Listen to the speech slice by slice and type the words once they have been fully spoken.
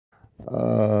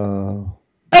Uh,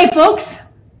 Hey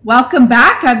folks, welcome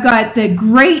back. I've got the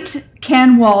great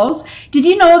Ken Walls. Did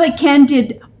you know that Ken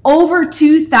did over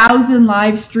 2,000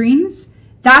 live streams?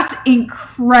 That's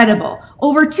incredible.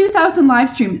 Over 2,000 live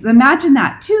streams. Imagine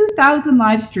that, 2,000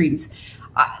 live streams.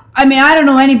 I mean, I don't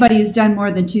know anybody who's done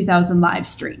more than 2,000 live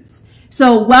streams.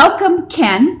 So welcome,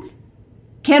 Ken.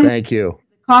 Ken, Thank you.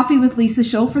 Coffee with Lisa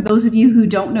show. For those of you who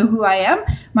don't know who I am,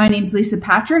 my name's Lisa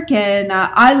Patrick, and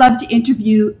I love to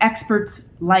interview experts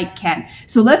like Ken.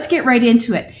 So let's get right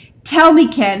into it. Tell me,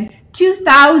 Ken,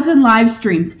 2,000 live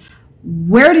streams.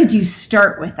 Where did you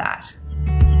start with that?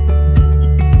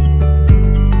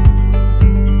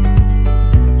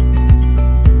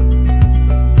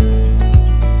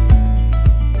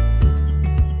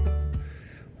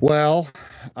 Well,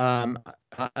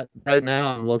 right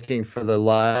now I'm looking for the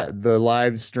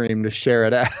live stream to share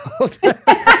it out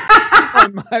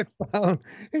on my phone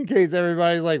in case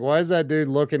everybody's like, "Why is that dude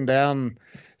looking down?"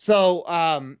 So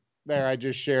there, I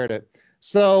just shared it.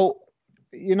 So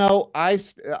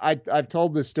I've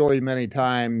told this story many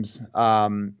times.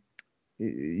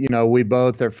 We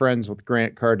both are friends with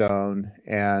Grant Cardone,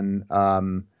 and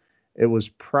it was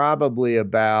probably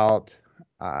about.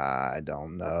 I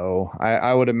don't know.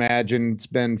 I would imagine it's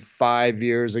been 5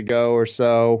 years ago or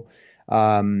so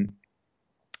that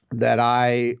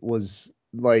I was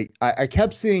like, I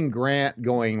kept seeing Grant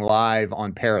going live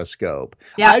on Periscope.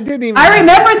 Yeah, I didn't even. I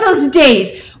remember those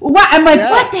days. What? I'm like,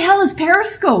 Yeah. what the hell is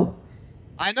Periscope?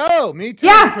 I know, me too,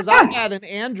 Yeah, because yeah. I had an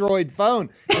Android phone.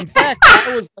 In fact,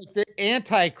 I was like the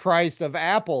antichrist of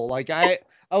Apple. Like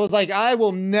I was like, I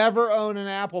will never own an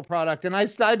Apple product, and I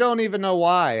don't even know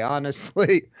why,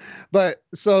 honestly. But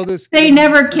so They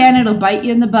never can. It'll bite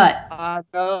you in the butt. I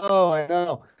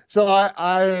know. So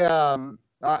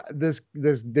this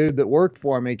dude that worked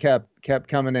for me kept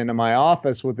coming into my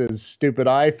office with his stupid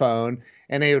iPhone,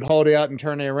 and he would hold it up and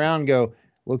turn it around and go,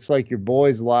 "Looks like your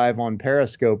boy's live on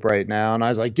Periscope right now." And I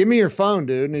was like, "Give me your phone,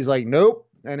 dude." And he's like, "Nope."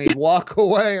 And he'd walk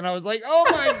away, and I was like, "Oh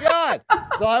my God."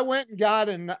 So I went and got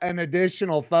an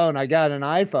additional phone. I got an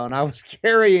iPhone. I was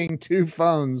carrying two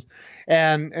phones.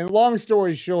 And long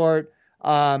story short,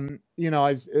 Grant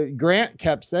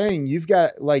kept saying, you've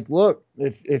got, like, look,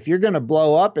 if you're going to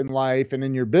blow up in life and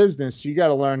in your business, you got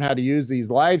to learn how to use these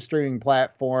live streaming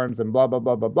platforms and blah, blah,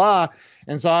 blah, blah, blah.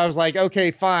 And so I was like,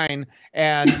 okay, fine.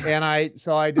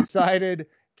 So I decided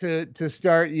to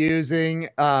start using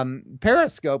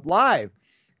Periscope Live.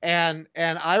 And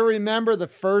I remember the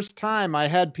first time I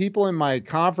had people in my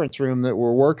conference room that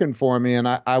were working for me, and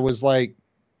I was like,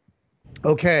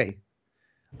 okay,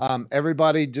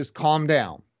 everybody just calm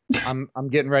down. I'm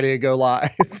getting ready to go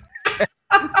live.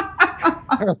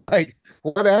 Like,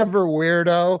 whatever,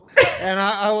 weirdo. And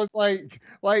I was like,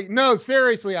 no,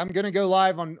 seriously, I'm gonna go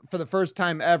live for the first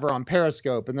time ever on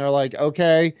Periscope. And they're like,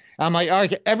 okay. I'm like, all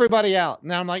right, everybody out.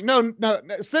 And I'm like, no,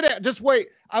 sit down, just wait.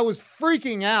 I was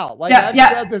freaking out. Like, I've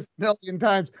said this a million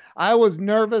times. I was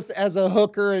nervous as a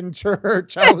hooker in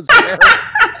church. I was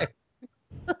terrified.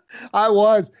 I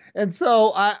was. And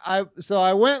so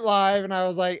I went live, and I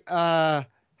was like, hi,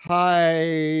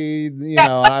 What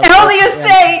the hell do you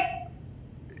say?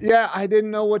 Yeah, I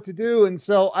didn't know what to do. And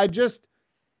so I just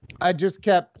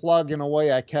kept plugging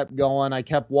away. I kept going. I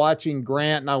kept watching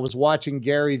Grant, and I was watching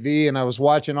Gary Vee, and I was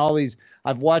watching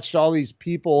I've watched all these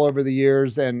people over the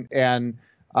years, and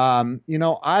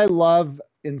I love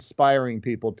inspiring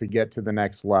people to get to the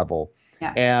next level.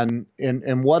 Yeah.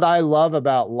 And what I love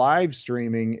about live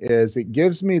streaming is it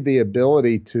gives me the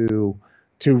ability to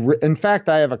in fact,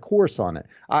 I have a course on it.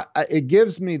 It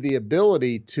gives me the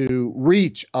ability to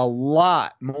reach a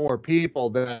lot more people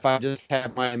than if I just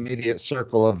had my immediate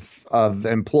circle of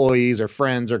employees or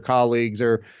friends or colleagues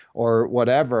or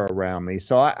whatever around me.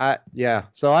 So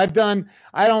so I've done,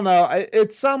 I don't know,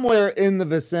 it's somewhere in the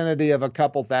vicinity of a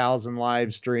couple thousand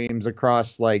live streams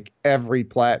across like every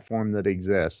platform that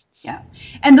exists. Yeah.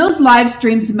 And those live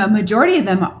streams, the majority of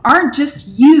them aren't just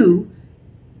you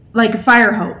like a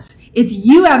fire hose. It's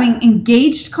you having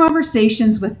engaged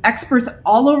conversations with experts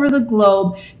all over the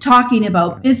globe, talking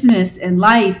about business and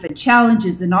life and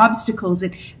challenges and obstacles,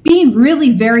 and being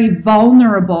really very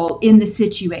vulnerable in the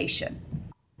situation.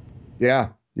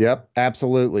 Yeah. Yep.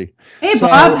 Absolutely. Hey,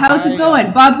 Bob, how's it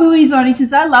going? Bob Huey's on. He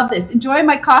says, I love this. Enjoy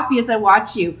my coffee as I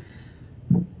watch you.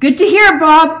 Good to hear,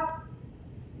 Bob.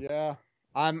 Yeah.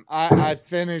 I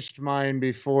finished mine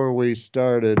before we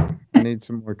started. I need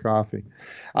some more coffee.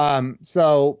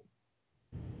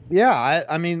 Yeah,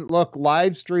 I mean, look,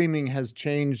 live streaming has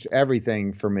changed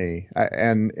everything for me.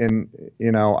 And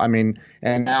now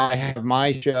I have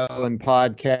my show and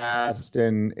podcast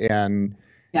and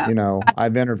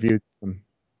I've interviewed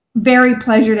very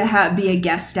pleasure to be a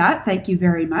guest at. Thank you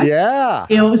very much. Yeah.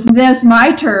 You know, this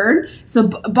my turn. So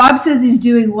Bob says he's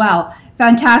doing well.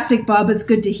 Fantastic, Bob. It's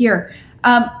good to hear.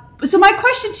 So my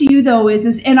question to you though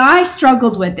is, and I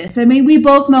struggled with this. I mean, we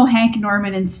both know Hank,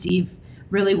 Norman, and Steve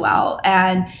really well.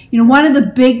 And, you know, one of the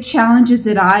big challenges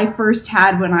that I first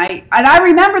had when I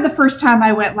remember the first time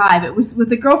I went live, it was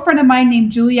with a girlfriend of mine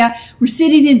named Julia. We're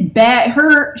sitting in bed,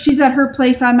 she's at her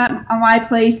place, I'm at my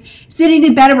place, sitting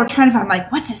in bed, and we're trying to find,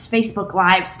 like, what's this Facebook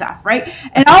Live stuff, right?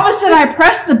 And all of a sudden I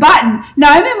press the button.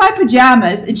 Now I'm in my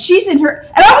pajamas and she's in her,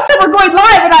 and all of a sudden we're going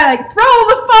live, and I like throw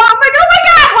the phone. I'm like, oh my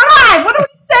God, we're live. What do we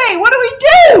say? What do we do?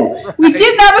 Right. We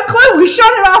didn't have a clue. We shut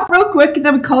it off real quick, and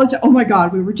then we called it, oh my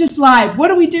God, we were just live. What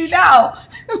do we do now?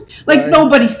 Like, right.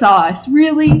 Nobody saw us,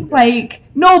 really. Like,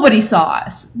 nobody saw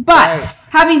us. But right.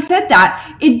 Having said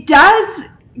that, it does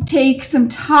take some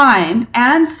time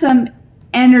and some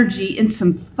energy and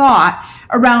some thought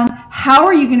around how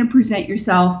are you going to present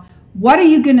yourself? What are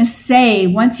you going to say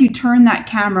once you turn that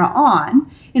camera on?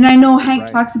 And I know Hank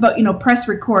right. talks about, you know, press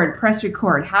record,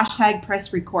 hashtag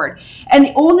press record. And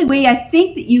the only way I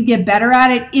think that you get better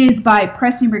at it is by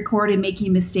pressing record and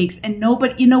making mistakes. And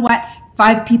nobody, you know what?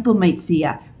 5 people might see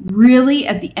you. Really,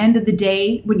 at the end of the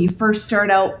day, when you first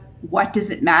start out, what does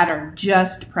it matter?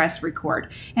 Just press record.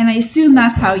 And I assume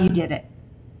that's how you did it.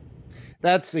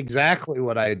 That's exactly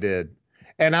what I did.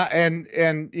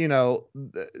 And you know,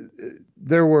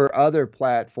 there were other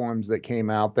platforms that came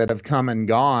out that have come and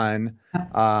gone.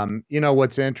 You know,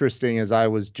 what's interesting is I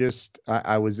was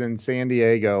in San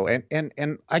Diego,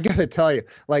 and I got to tell you,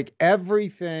 like,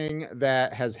 everything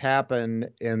that has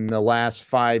happened in the last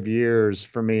 5 years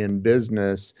for me in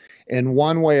business, in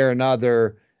one way or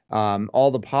another,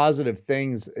 all the positive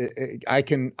things, I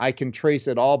can trace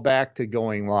it all back to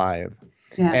going live.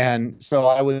 Yeah. And so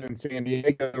I was in San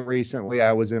Diego recently.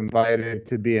 I was invited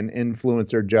to be an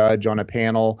influencer judge on a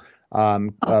panel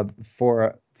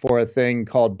for a thing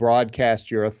called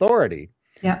Broadcast Your Authority.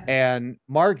 Yeah. And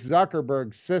Mark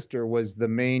Zuckerberg's sister was the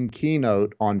main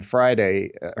keynote on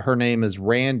Friday. Her name is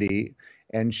Randy,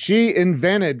 and she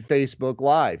invented Facebook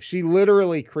Live. She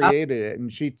literally created it,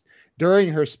 and during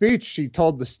her speech, she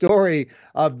told the story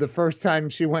of the first time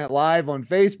she went live on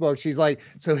Facebook. She's like,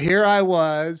 so here I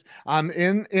was, I'm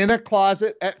in a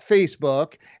closet at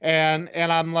Facebook, and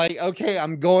I'm like, okay,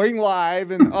 I'm going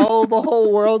live, and oh, the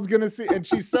whole world's going to see. And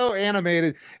she's so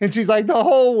animated. And she's like, the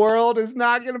whole world is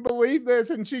not going to believe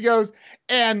this. And she goes,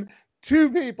 and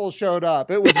 2 people showed up.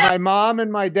 It was my mom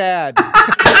and my dad.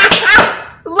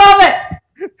 Love it.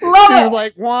 Love she it. was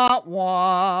like, wah,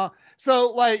 wah.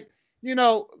 So, like, you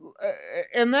know,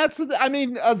 and that's, I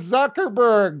mean,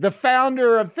 Zuckerberg, the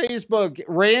founder of Facebook,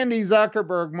 Randy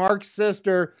Zuckerberg, Mark's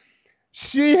sister,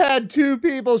 she had 2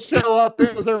 people show up.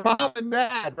 It was her mom and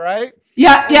dad, right?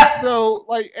 Yeah, yeah. And so,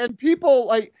 like, and people,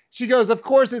 like, she goes, of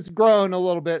course it's grown a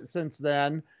little bit since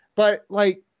then, but,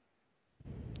 like,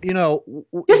 you know,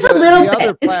 just a little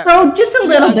bit. It's grown just a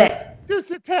little bit.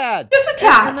 Just a tad. Just a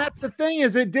tad. And that's the thing,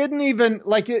 is it didn't even,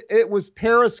 like, it was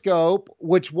Periscope,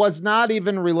 which was not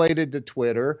even related to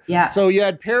Twitter. Yeah. So you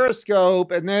had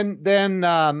Periscope, and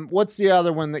then what's the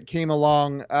other one that came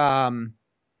along?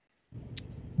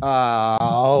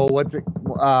 What's it?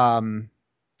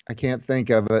 I can't think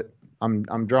of it.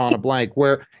 I'm drawing a blank.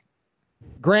 Where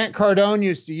Grant Cardone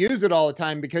used to use it all the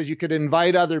time because you could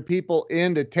invite other people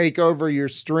in to take over your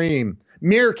stream.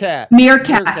 Meerkat.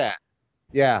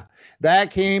 Yeah.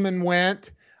 That came and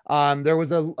went. There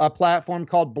was a platform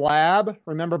called Blab.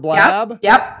 Remember Blab?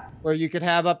 Yep. Where you could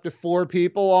have up to 4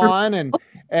 people on,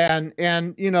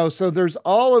 and you know, so there's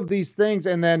all of these things.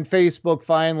 And then Facebook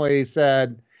finally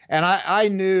said, and I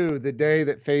knew the day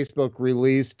that Facebook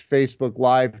released Facebook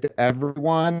Live to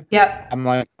everyone. Yep. I'm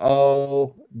like,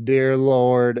 oh dear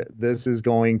Lord, this is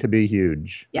going to be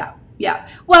huge. Yeah. Yeah.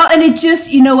 Well, and it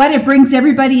just, you know what? It brings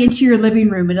everybody into your living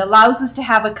room. It allows us to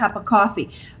have a cup of coffee.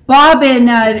 Bob and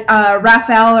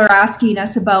Raphael are asking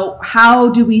us about how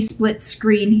do we split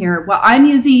screen here. Well, I'm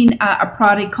using a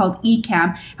product called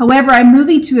Ecamm. However, I'm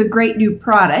moving to a great new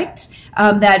product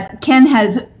that Ken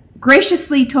has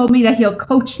graciously told me that he'll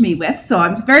coach me with. So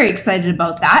I'm very excited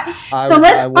about that. So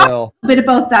let's talk a bit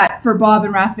about that for Bob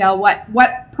and Raphael,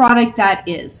 what product that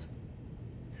is.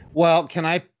 Well, can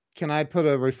I put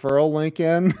a referral link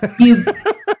in?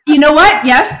 You know what?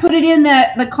 Yes, put it in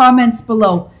the comments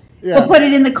below. Yeah. We'll put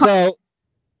it in the comments.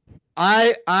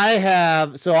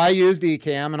 So I used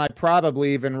Ecamm, and I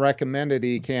probably even recommended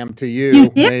Ecamm to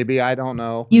you. Maybe, I don't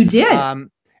know. You did.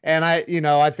 And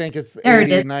I think it's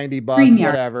 80, 90 bucks, Premium.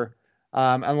 Whatever.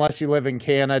 Unless you live in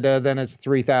Canada, then it's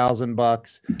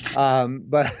 $3,000.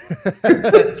 But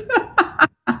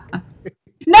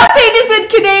nothing is in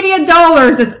Canadian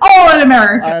dollars. It's all in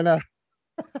America. I know.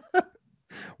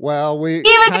 Well, we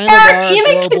Even kind of are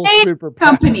even global Canadian superpower.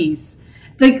 companies.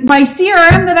 My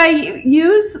CRM that I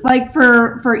use, like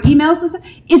for emails,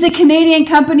 is a Canadian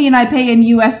company, and I pay in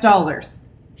US dollars.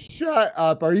 Shut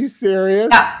up. Are you serious?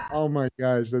 Yeah. Oh my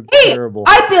gosh, that's Hey, terrible.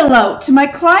 I bill out to my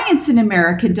clients in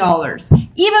American dollars,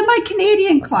 even my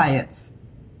Canadian clients.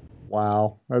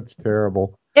 Wow, that's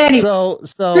terrible. Anyway, So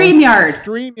StreamYard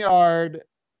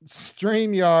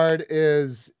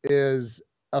is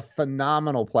a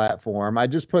phenomenal platform. I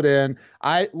just put in,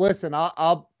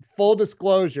 I'll full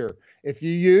disclosure. If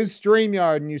you use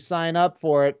StreamYard and you sign up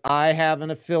for it, I have an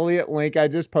affiliate link I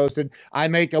just posted. I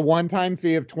make a one-time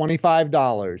fee of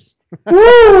 $25.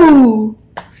 Woo!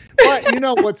 But you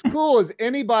know what's cool is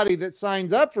anybody that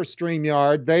signs up for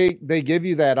StreamYard, they give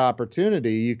you that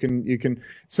opportunity. You can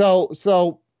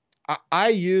so I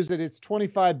use it. It's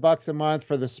 $25 a month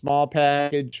for the small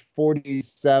package,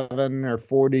 47 or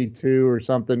 42 or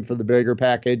something for the bigger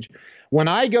package. When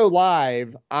I go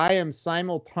live, I am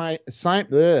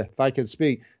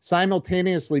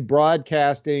simultaneously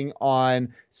broadcasting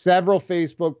on several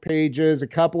Facebook pages, a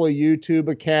couple of YouTube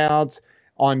accounts,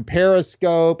 on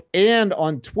Periscope, and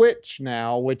on Twitch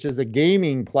now, which is a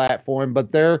gaming platform,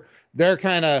 but they're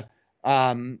kind of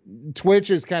Twitch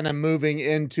is kind of moving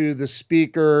into the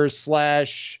speaker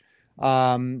slash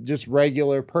just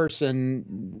regular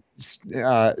person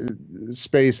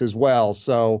space as well.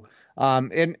 So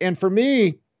and for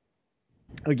me,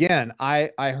 again, I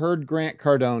heard Grant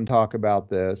Cardone talk about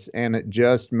this, and it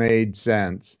just made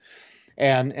sense.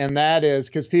 And that is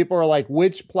because people are like,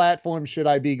 which platform should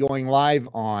I be going live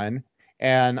on?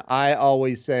 And I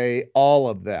always say all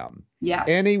of them. Yeah.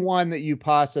 Any one that you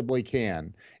possibly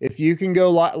can. If you can go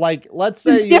like, let's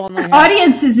say you only have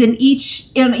audiences in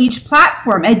each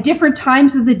platform at different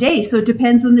times of the day. So it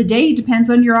depends on the day,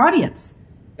 depends on your audience.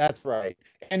 That's right.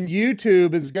 And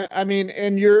YouTube is, I mean,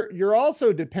 and you're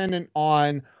also dependent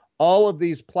on all of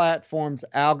these platforms'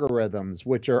 algorithms,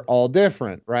 which are all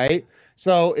different, right?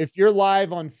 So if you're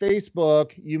live on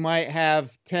Facebook, you might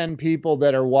have 10 people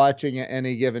that are watching at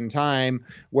any given time,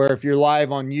 where if you're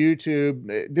live on YouTube,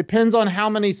 it depends on how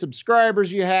many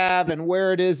subscribers you have and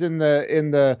where it is in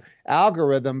the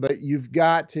algorithm, but you've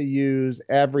got to use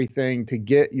everything to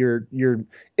get your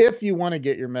if you want to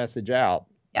get your message out.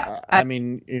 Yeah. I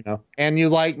mean, you know, and you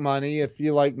like money. If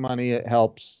you like money, it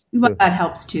helps. Well, that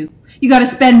helps too. You got to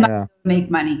spend money to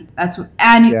make money. That's what,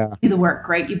 and you do the work,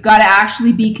 right? You've got to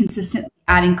actually be consistently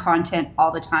adding content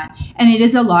all the time. And it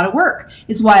is a lot of work.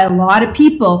 It's why a lot of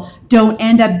people don't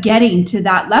end up getting to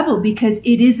that level, because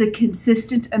it is a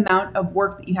consistent amount of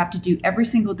work that you have to do every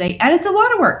single day. And it's a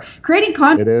lot of work. Creating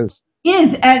content is,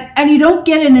 and you don't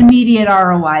get an immediate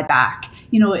ROI back.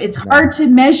 You know, it's hard to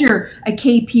measure a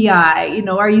KPI. You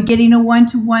know, are you getting a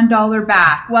 $1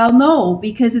 back? Well, no,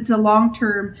 because it's a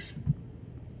long-term,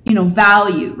 you know,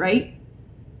 value, right?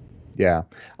 Yeah,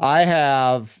 I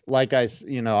have, like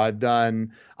I've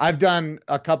done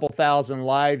a couple thousand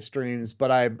live streams, but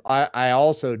I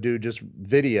also do just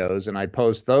videos, and I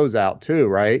post those out too,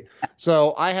 right?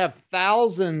 So I have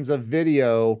thousands of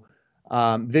videos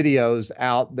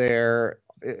out there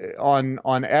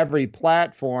on every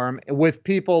platform, with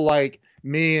people like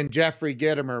me and Jeffrey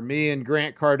Gitomer, me and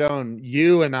Grant Cardone,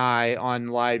 you and I on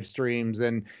live streams,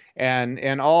 and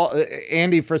all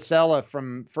Andy Frisella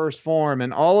from First Form,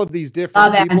 and all of these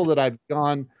different people that I've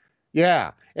gone.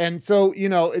 Yeah. And so, you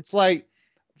know, it's like,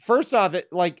 first off,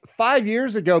 like 5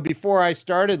 years ago, before I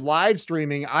started live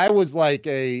streaming, I was like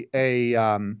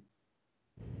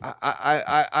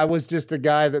I was just a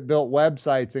guy that built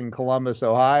websites in Columbus,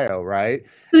 Ohio, right?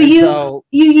 So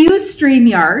you use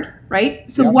StreamYard, right?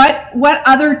 So what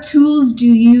other tools do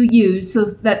you use so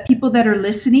that people that are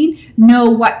listening know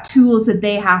what tools that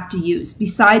they have to use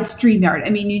besides StreamYard? I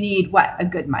mean, you need what? A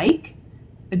good mic,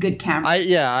 a good camera.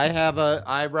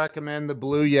 I recommend the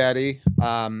Blue Yeti.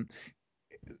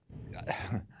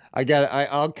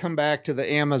 I'll come back to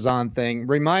the Amazon thing.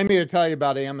 Remind me to tell you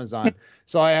about Amazon.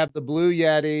 So I have the Blue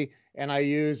Yeti, and I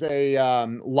use a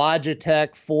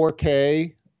Logitech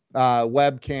 4K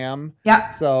webcam. Yeah.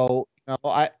 So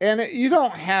you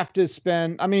don't have to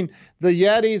spend. I mean, the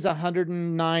Yeti's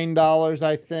 $109,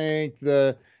 I think.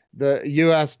 The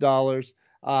US dollars.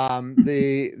 I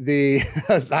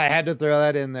had to throw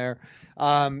that in there.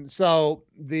 So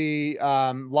the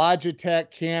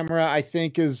Logitech camera, I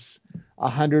think, is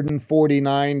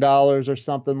 $149 or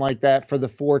something like that for the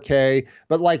 4K.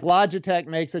 But like Logitech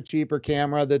makes a cheaper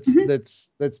camera that's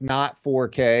not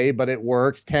 4K, but it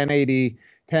works.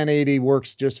 1080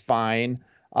 works just fine.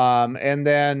 And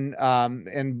then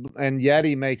and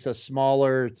Yeti makes a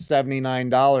smaller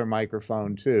 $79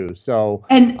 microphone too. So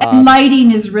and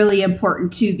lighting is really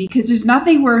important too, because there's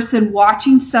nothing worse than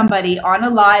watching somebody on a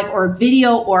live or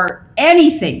video or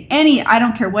anything, I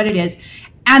don't care what it is,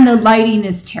 and the lighting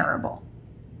is terrible.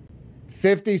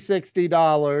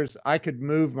 $50-$60, I could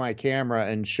move my camera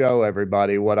and show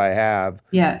everybody what I have.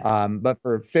 Yeah. But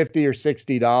for $50 or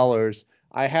 $60,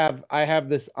 I have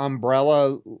this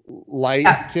umbrella light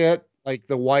kit, like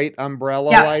the white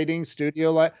umbrella lighting,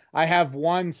 studio light. I have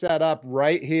one set up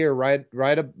right here, right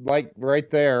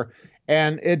there,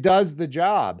 and it does the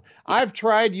job. I've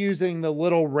tried using the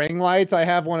little ring lights. I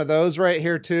have one of those right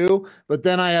here too, but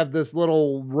then I have this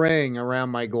little ring around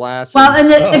my glasses. Well,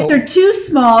 and if they're too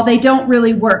small, they don't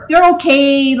really work. They're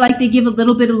okay, like they give a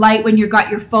little bit of light when you've got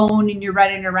your phone and you're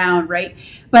running around, right?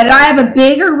 But I have a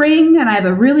bigger ring, and I have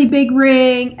a really big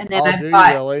ring, and then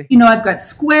I've got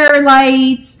square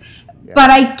lights. But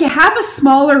I have a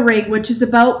smaller ring, which is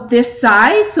about this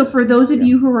size. So for those of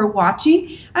you who are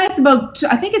watching, it's about,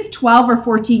 I think it's 12 or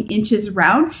 14 inches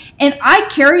round. And I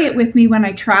carry it with me when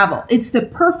I travel. It's the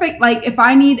perfect, like if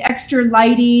I need extra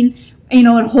lighting,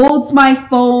 it holds my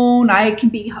phone. I can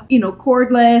be,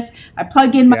 cordless. I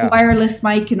plug in my wireless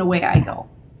mic and away I go.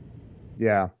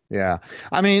 Yeah. Yeah.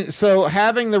 I mean, so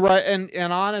having the right,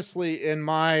 and honestly, in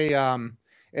my,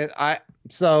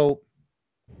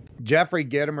 Jeffrey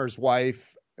Gitomer's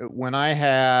wife, when I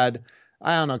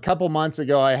don't know, a couple months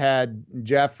ago, I had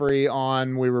Jeffrey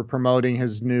on. We were promoting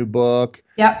his new book.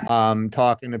 Yep.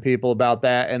 Talking to people about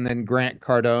that. And then Grant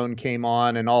Cardone came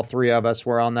on, and all three of us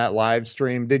were on that live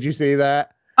stream. Did you see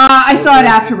that? I saw it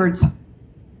afterwards.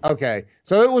 Okay.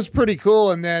 So it was pretty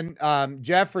cool. And then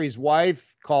Jeffrey's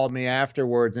wife called me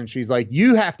afterwards, and she's like,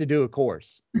 "You have to do a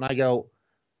course." And I go,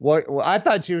 "What?" Well, I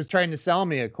thought she was trying to sell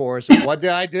me a course. What did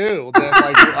I do? Then,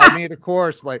 I need a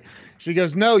course. She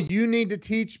goes, "No, you need to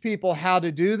teach people how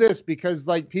to do this, because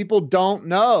people don't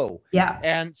know." Yeah.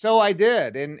 And so I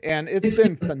did, and it's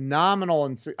been phenomenal.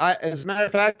 And as a matter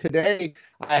of fact, today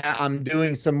I'm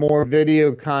doing some more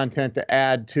video content to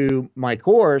add to my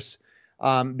course,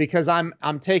 because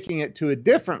I'm taking it to a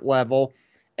different level.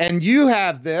 And you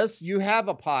have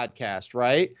a podcast,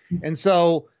 right? And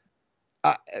so.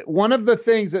 One of the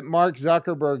things that Mark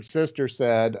Zuckerberg's sister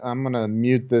said, I'm going to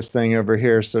mute this thing over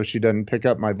here so she doesn't pick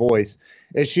up my voice,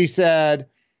 is she said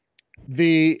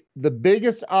the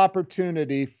biggest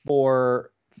opportunity for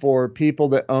people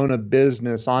that own a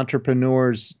business,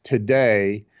 entrepreneurs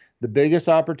today, the biggest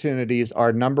opportunities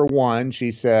are, number one,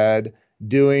 she said,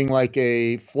 doing like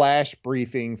a flash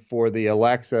briefing for the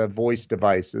Alexa voice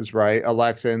devices, right?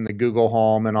 Alexa and the Google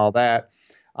Home and all that.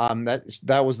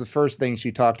 That was the first thing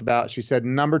she talked about. She said,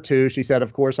 number two, she said,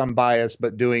 of course, I'm biased,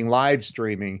 but doing live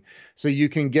streaming so you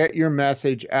can get your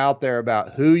message out there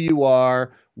about who you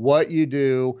are, what you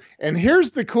do. And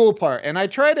here's the cool part. And I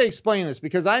try to explain this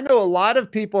because I know a lot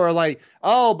of people are like,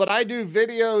 "Oh, but I do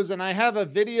videos and I have a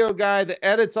video guy that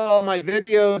edits all my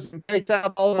videos and takes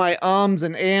out all my ums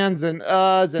and ands and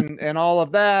uhs and all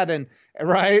of that." And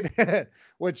right.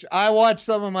 Which I watch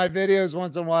some of my videos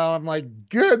once in a while. I'm like,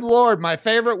 good Lord, my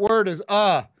favorite word is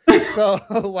So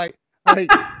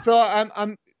so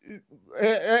I'm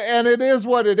and it is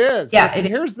what it is. Yeah.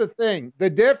 Here's the thing. The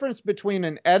difference between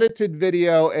an edited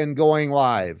video and going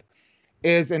live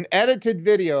is an edited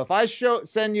video. If I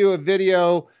send you a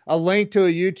video, a link to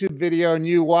a YouTube video, and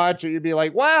you watch it, you'd be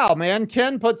like, "Wow, man,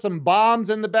 Ken put some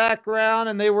bombs in the background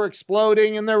and they were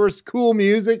exploding and there was cool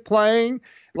music playing."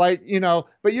 But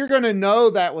you're going to know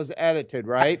that was edited,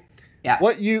 right? Yeah.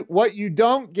 What you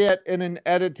don't get in an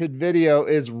edited video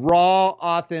is raw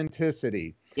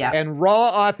authenticity. Yeah. And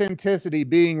raw authenticity,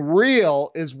 being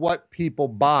real, is what people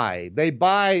buy. They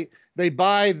buy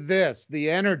this, the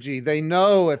energy. They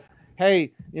know if,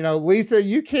 hey, Lisa,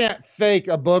 you can't fake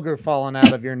a booger falling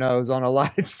out of your nose on a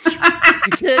live stream.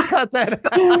 You can't cut that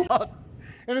out.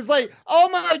 And it's like, oh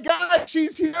my God,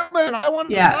 she's human. I want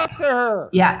to talk to her.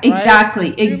 Yeah, right?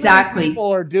 exactly. People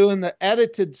are doing the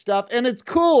edited stuff, and it's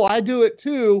cool. I do it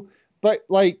too. But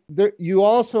you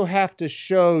also have to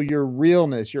show your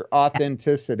realness, your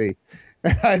authenticity.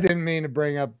 I didn't mean to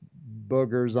bring up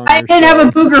boogers on. I didn't have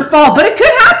a booger fall, but it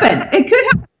could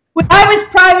happen. When I was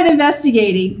private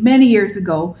investigating many years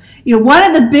ago, one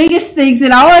of the biggest things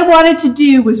that all I wanted to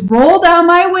do was roll down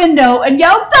my window and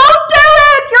yell, "Don't do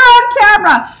it! You're on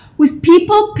camera!" Was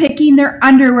people picking their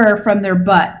underwear from their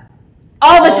butt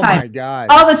all the time. Oh my God!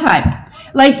 All the time.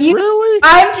 Really?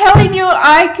 I'm telling you,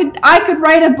 I could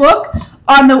write a book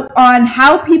on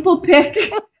how people pick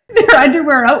their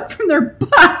underwear out from their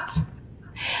butt.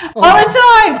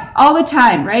 all the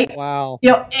time, right? Wow.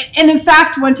 You know, and in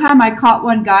fact, one time I caught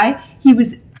one guy, he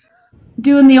was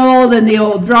doing the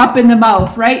old drop in the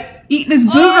mouth, right? Eating his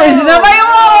boogers, and I'm like,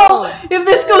 oh, if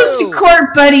this goes to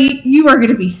court, buddy, you are going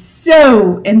to be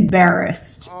so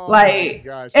embarrassed. Like,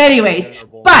 gosh, anyways,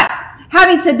 but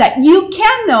having said that, you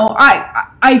can, though, I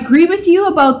agree with you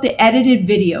about the edited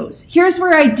videos. Here's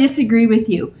where I disagree with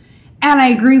you, and I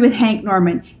agree with Hank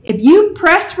Norman. If you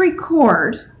press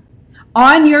record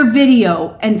on your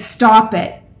video and stop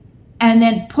it, and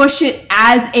then push it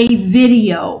as a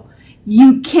video,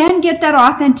 you can get that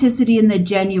authenticity and the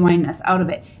genuineness out of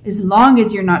it, as long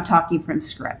as you're not talking from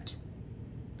script.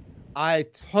 I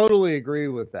totally agree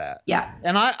with that. Yeah.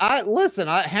 And I listen,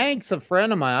 Hank's a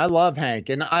friend of mine. I love Hank,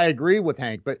 and I agree with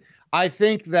Hank, but I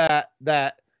think that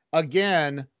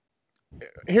again,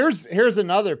 here's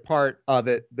another part of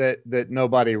it that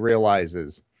nobody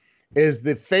realizes is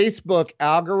the Facebook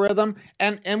algorithm.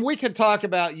 And we could talk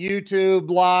about YouTube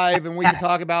Live, and we could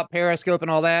talk about Periscope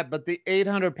and all that, but the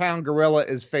 800-pound gorilla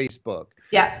is Facebook.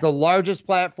 Yeah. It's the largest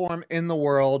platform in the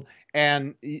world,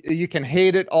 and you can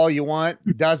hate it all you want.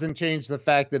 It doesn't change the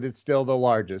fact that it's still the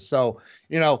largest. So,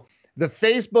 you know, the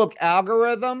Facebook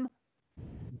algorithm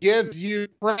gives you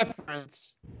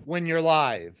preference when you're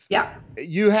live. Yeah.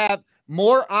 You have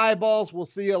more eyeballs will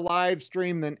see a live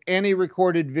stream than any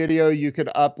recorded video you could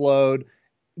upload,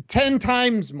 10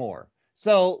 times more.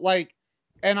 So like,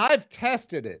 and I've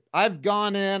tested it. I've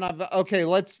gone in, okay,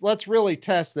 let's really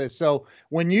test this. So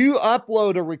when you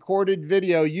upload a recorded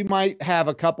video, you might have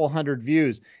a couple hundred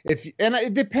views. And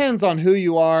it depends on who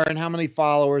you are and how many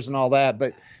followers and all that.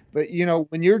 But you know,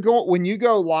 when you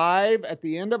go live at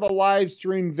the end of a live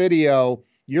stream video,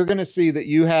 you're going to see that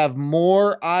you have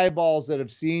more eyeballs that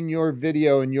have seen your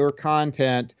video and your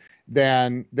content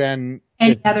than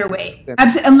any other way.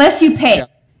 Unless you pay,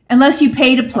 unless you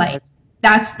pay to play.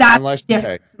 That's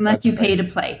different. Unless you pay to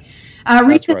play.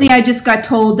 Recently, I just got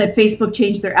told that Facebook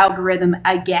changed their algorithm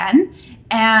again,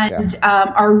 and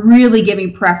are really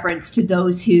giving preference to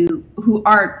those who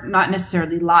aren't not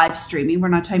necessarily live streaming. We're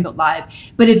not talking about live,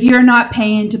 but if you're not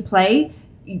paying to play,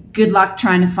 good luck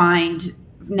trying to find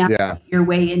your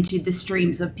way into the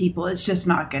streams of people. It's just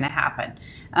not going to happen.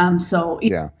 So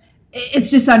it's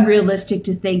just unrealistic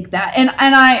to think that. And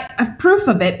I have proof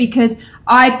of it because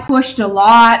I pushed a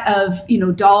lot of,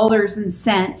 dollars and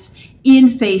cents in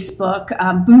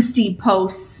Facebook, boosting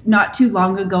posts not too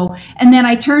long ago. And then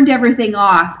I turned everything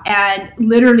off, and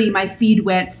literally my feed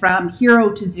went from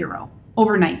hero to zero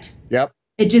overnight. Yep.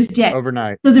 It just did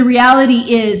overnight. So the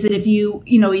reality is that if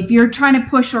you're trying to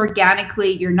push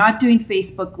organically, you're not doing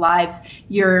Facebook lives,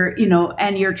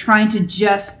 and you're trying to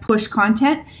just push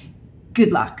content,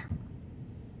 good luck.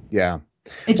 Yeah.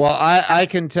 Well, I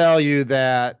can tell you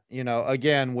that,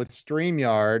 again, with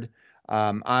StreamYard,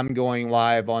 I'm going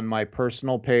live on my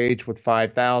personal page with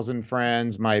 5,000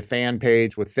 friends, my fan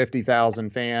page with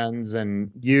 50,000 fans, and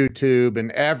YouTube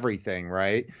and everything,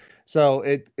 right? So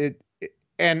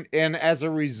and as a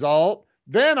result,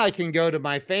 then I can go to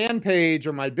my fan page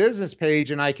or my business page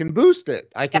and I can boost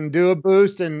it. I can do a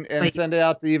boost and send it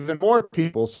out to even more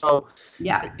people. So,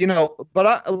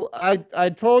 but I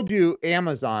told you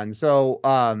Amazon. So,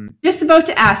 just about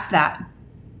to ask that.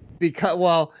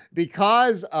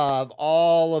 Because of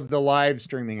all of the live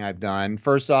streaming I've done.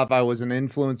 First off, I was an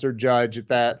influencer judge at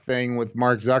that thing with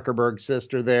Mark Zuckerberg's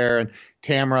sister there, and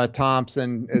Tamara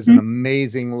Thompson is an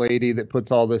amazing lady that puts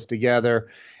all this together.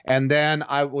 And then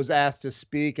I was asked to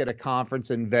speak at a conference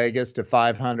in Vegas to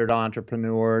 500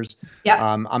 entrepreneurs.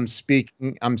 Yeah. I'm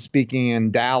speaking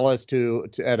in Dallas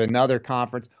at another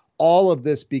conference. All of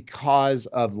this because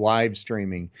of live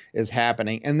streaming is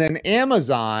happening. And then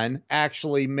Amazon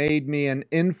actually made me an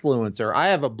influencer. I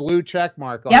have a blue check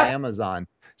mark on Amazon.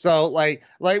 So like,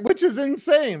 which is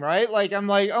insane, right? Like, I'm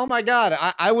like, oh my God,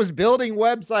 I was building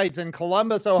websites in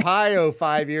Columbus, Ohio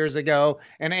 5 years ago.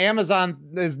 And Amazon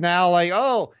is now like,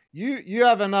 oh, you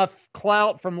have enough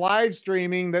clout from live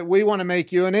streaming that we want to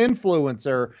make you an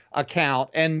influencer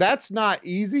account. And that's not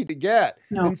easy to get.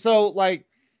 No. And so like,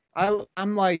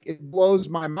 I'm like, it blows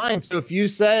my mind. So if you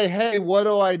say, hey, what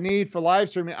do I need for live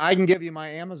streaming? I can give you my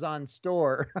Amazon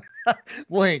store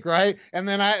link, right? And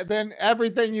then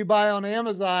everything you buy on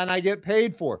Amazon, I get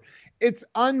paid for. It's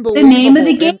unbelievable. The name of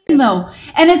the game, though.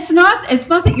 And it's not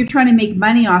that you're trying to make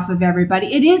money off of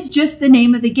everybody. It is just the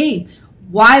name of the game.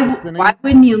 Why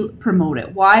wouldn't you promote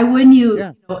it? Why wouldn't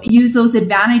you, use those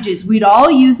advantages? We'd all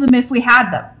use them if we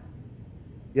had them.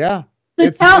 Yeah,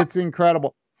 it's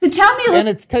incredible. So tell me, and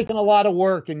it's taken a lot of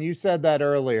work, and you said that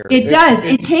earlier. It does.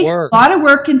 It takes a lot of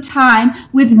work and time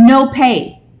with no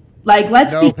pay. Like,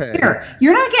 let's No be pay. clear.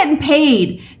 You're not getting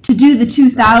paid to do the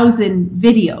 2,000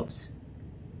 videos.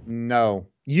 No.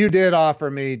 You did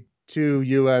offer me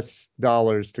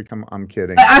 $2 to come. I'm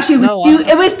kidding. Actually,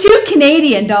 it was two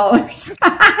Canadian dollars.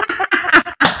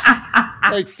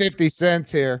 Like 50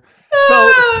 cents here.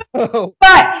 So,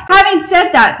 but having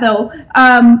said that, though,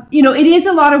 it is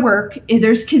a lot of work.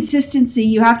 There's consistency.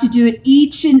 You have to do it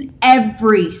each and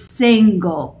every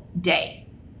single day.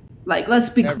 Like, let's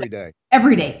be clear. Every day.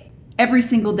 Every day. Every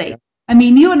single day. Yeah. I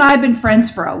mean, you and I have been friends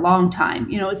for a long time.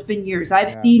 It's been years.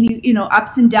 I've seen you,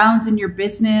 ups and downs in your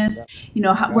business,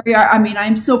 where you are. I mean,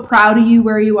 I'm so proud of you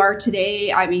where you are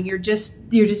today. I mean, you're just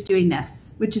doing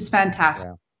this, which is fantastic.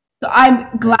 Yeah. So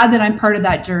I'm glad that I'm part of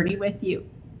that journey with you.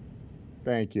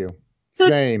 Thank you. So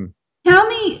same. Tell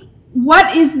me,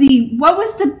 what was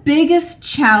the biggest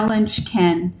challenge,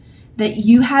 Ken, that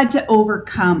you had to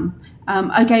overcome?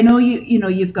 Like, I know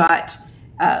you've got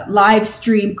live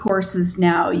stream courses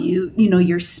now.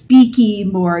 You're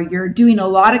speaking more. You're doing a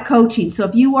lot of coaching. So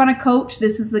if you want to coach,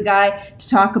 this is the guy to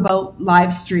talk about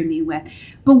live streaming with.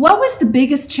 But what was the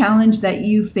biggest challenge that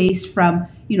you faced from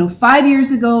 5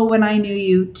 years ago when I knew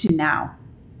you to now?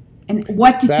 And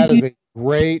what did that you do? Is a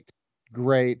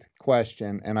great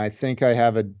question, and I think I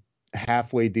have a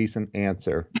halfway decent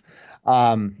answer.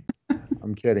 I'm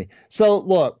kidding. So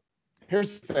look,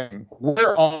 here's the thing.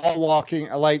 We're all walking,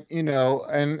 like, and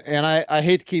I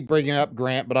hate to keep bringing up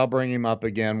Grant, but I'll bring him up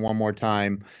again one more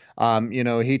time.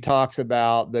 He talks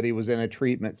about that he was in a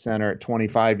treatment center at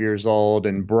 25 years old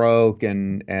and broke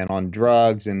and on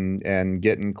drugs and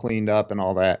getting cleaned up and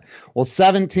all that. Well,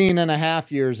 17 and a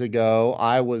half years ago,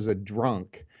 I was a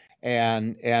drunk,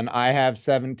 and I have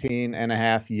 17 and a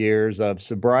half years of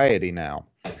sobriety now.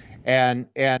 And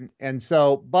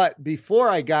so, but before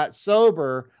I got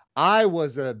sober, I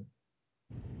was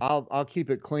I'll keep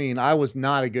it clean. I was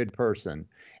not a good person.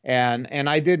 And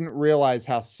I didn't realize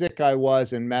how sick I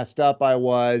was and messed up I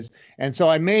was. And so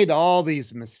I made all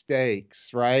these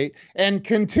mistakes, right? And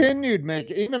continued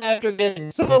making, even after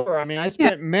getting sober. I mean, I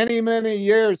spent many, many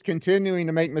years continuing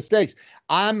to make mistakes.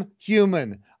 I'm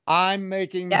human. I'm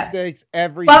making mistakes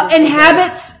every day. And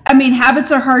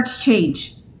habits are hard to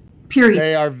change, period.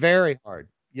 They are very hard.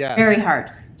 Yes. Very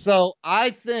hard. So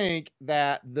I think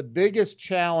that the biggest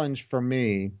challenge for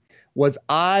me was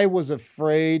I was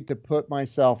afraid to put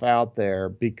myself out there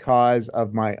because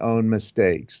of my own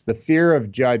mistakes, the fear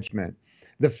of judgment,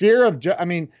 the fear of,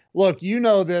 look, you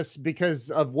know this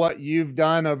because of what you've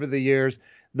done over the years.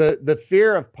 The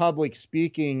fear of public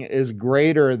speaking is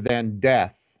greater than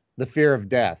death, the fear of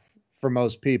death for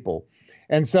most people.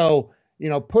 And so,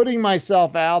 putting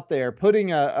myself out there,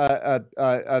 putting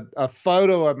a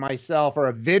photo of myself or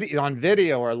a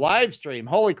video or a live stream.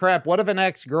 Holy crap! What if an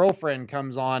ex-girlfriend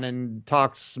comes on and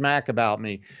talks smack about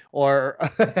me or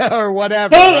or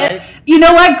whatever? Hey, right? You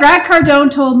know what? Grant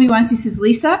Cardone told me once. He says,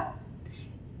 "Lisa,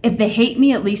 if they hate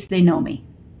me, at least they know me."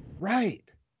 Right.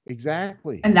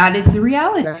 Exactly. And that is the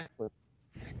reality. Exactly.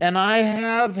 And I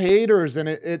have haters, and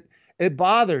it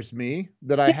bothers me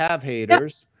that I have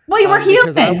haters. Well, you were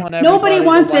human. Nobody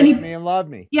wants to like me and love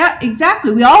me. Yeah,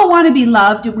 exactly. We all want to be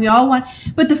loved, and we all want.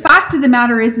 But the fact of the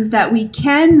matter is that we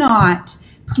cannot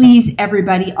please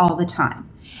everybody all the time.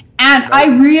 And I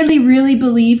really, really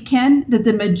believe, Ken, that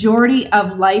the majority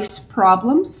of life's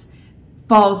problems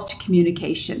falls to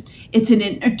communication. It's an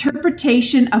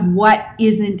interpretation of what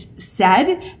isn't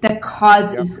said that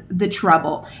causes the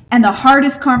trouble. And the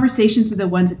hardest conversations are the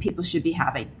ones that people should be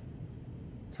having.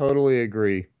 Totally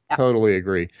agree. Totally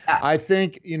agree. Yeah. I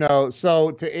think,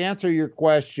 so to answer your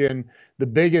question, the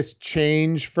biggest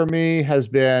change for me has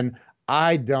been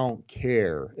I don't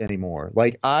care anymore.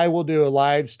 Like, I will do a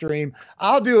live stream.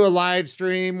 I'll do a live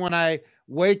stream when I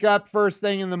wake up first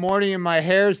thing in the morning and my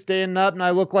hair's standing up and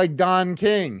I look like Don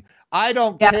King. I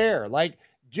don't care. Like,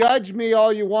 judge me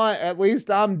all you want. At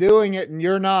least I'm doing it and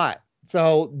you're not.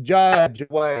 So judge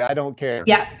away. I don't care.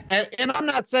 Yeah. And I'm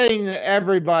not saying that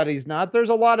everybody's not. There's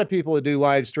a lot of people that do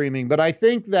live streaming, but I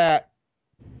think that,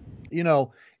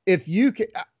 if you can,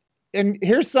 and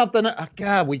here's something,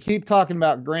 God, we keep talking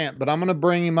about Grant, but I'm going to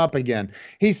bring him up again.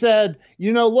 He said,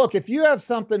 look, if you have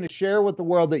something to share with the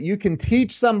world that you can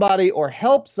teach somebody or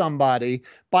help somebody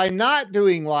by not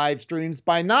doing live streams,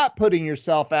 by not putting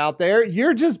yourself out there,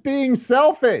 you're just being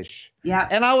selfish. Yeah.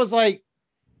 And I was like,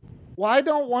 well, I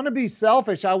don't want to be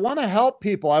selfish. I want to help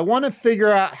people. I want to figure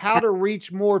out how to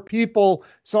reach more people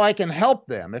so I can help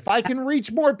them. If I can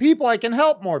reach more people, I can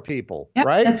help more people,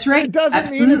 right? That's right. It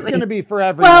doesn't mean it's going to be for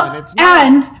everyone. Well, it's not.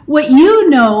 And what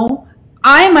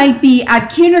I might be at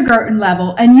kindergarten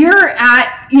level and you're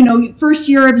at, first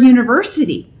year of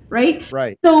university. right?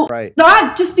 Right. So Right.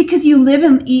 not just because you live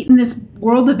and eat in this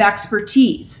world of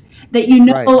expertise that you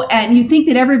know, Right. and you think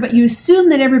that you assume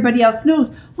that everybody else knows.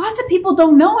 Lots of people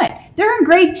don't know it. They're in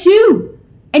grade 2.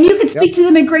 And you could speak to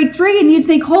them in grade 3 and you'd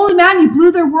think, holy man, you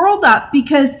blew their world up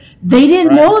because they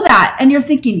didn't know that. And you're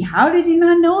thinking, how did you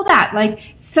not know that?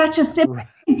 Like, such a simple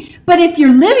thing. But if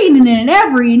you're living in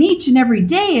it each and every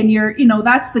day, and you're,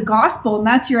 that's the gospel and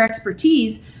that's your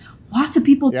expertise, lots of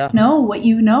people know what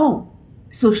you know.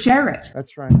 So share it.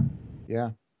 That's right.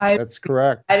 Yeah. That's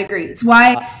correct. I'd agree. It's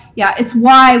why, it's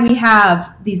why we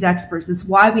have these experts. It's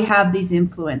why we have these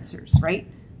influencers, right?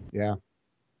 Yeah.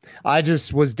 I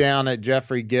just was down at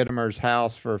Jeffrey Gitomer's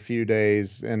house for a few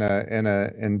days in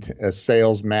a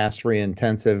sales mastery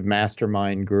intensive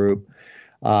mastermind group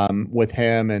with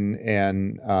him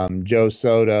and Joe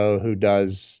Soto, who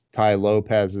does Ty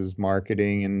Lopez's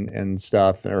marketing and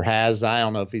stuff, or has. I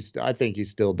don't know if I think he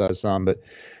still does some, but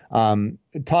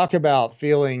talk about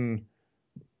feeling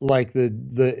like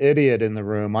the idiot in the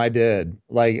room. I did.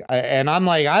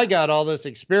 I got all this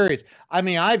experience. I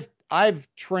mean,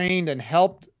 I've trained and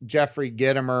helped Jeffrey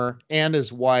Gitomer and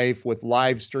his wife with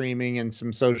live streaming and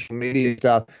some social media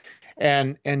stuff.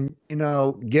 And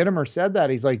Gitomer said that.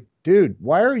 He's like, dude,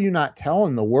 why are you not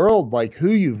telling the world like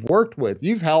who you've worked with?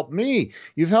 You've helped me.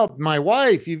 You've helped my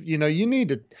wife. You need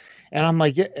to. And I'm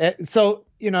like, so,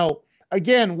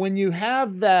 again, when you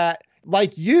have that,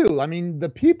 like I mean, the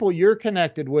people you're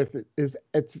connected with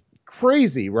it's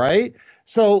crazy, right?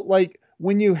 So like,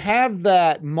 when you have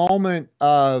that moment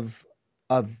of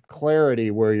clarity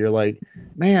where you're like,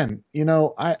 man,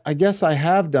 I guess I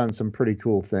have done some pretty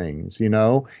cool things,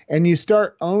 and you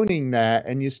start owning that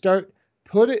and you start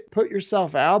put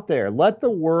yourself out there. Let the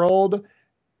world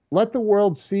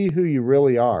see who you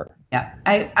really are. Yeah,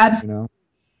 I absolutely.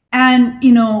 And,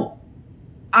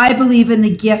 I believe in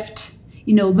the gift,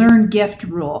 learn gift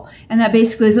rule. And that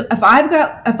basically is if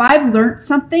I've learned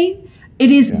something, it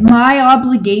is my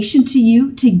obligation to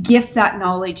you to gift that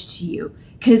knowledge to you,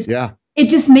 because it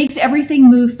just makes everything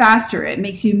move faster. It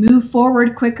makes you move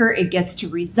forward quicker. It gets to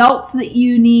results that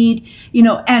you need,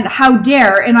 and how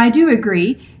dare, and I do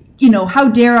agree, how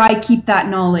dare I keep that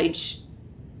knowledge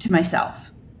to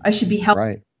myself? I should be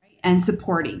helping and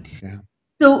supporting. Yeah.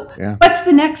 So what's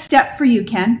the next step for you,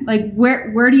 Ken? Like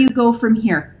where do you go from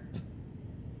here?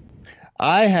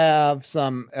 I have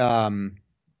some,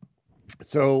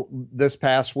 so this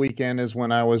past weekend is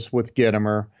when I was with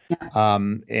Gitomer,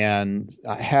 and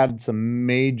I had some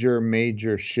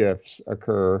major shifts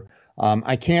occur.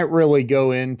 I can't really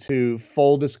go into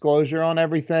full disclosure on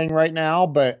everything right now,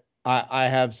 but I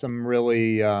have some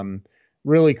really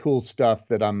cool stuff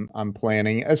that I'm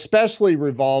planning, especially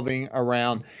revolving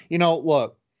around,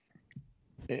 look,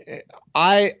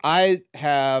 I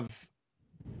have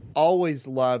always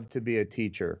loved to be a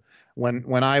teacher.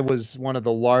 When I was one of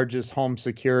the largest home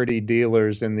security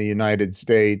dealers in the United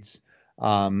States,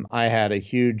 I had a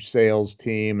huge sales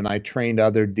team, and I trained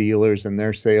other dealers and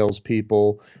their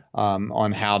salespeople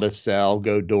on how to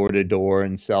go door to door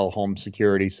and sell home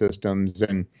security systems.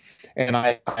 And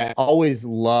I always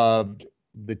loved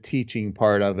the teaching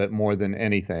part of it more than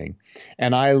anything.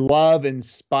 And I love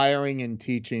inspiring and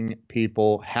teaching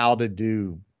people how to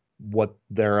do what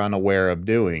they're unaware of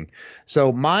doing.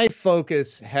 So my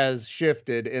focus has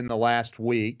shifted in the last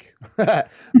week,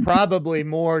 probably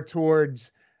more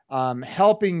towards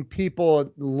helping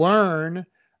people learn,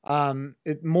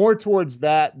 more towards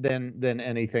that than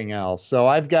anything else. So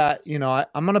I've got,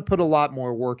 I'm going to put a lot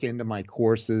more work into my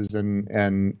courses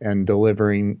and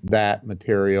delivering that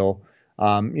material.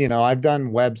 I've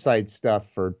done website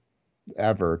stuff for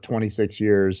 26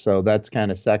 years. So that's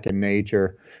kind of second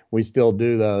nature. We still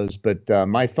do those, but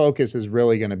my focus is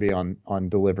really going to be on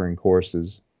delivering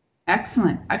courses.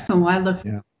 Excellent. Well, I look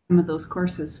for some of those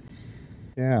courses.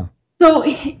 Yeah. So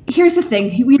here's the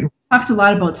thing. We talked a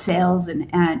lot about sales and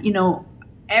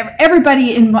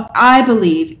everybody I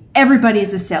believe everybody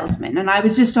is a salesman. And I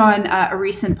was just on a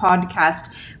recent podcast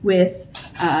with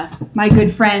my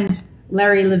good friend,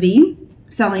 Larry Levine,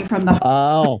 selling from the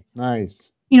Oh, nice.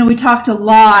 We talked a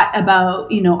lot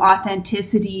about,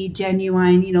 authenticity,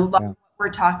 genuine, what we're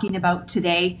talking about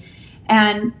today.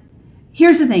 And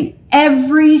here's the thing.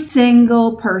 Every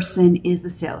single person is a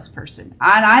salesperson.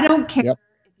 And I don't care if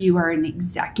you are an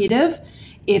executive,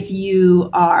 if you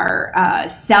are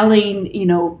selling,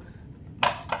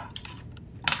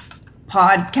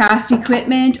 podcast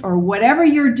equipment or whatever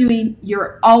you're doing,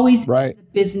 you're always in the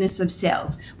business of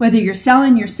sales, whether you're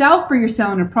selling yourself or you're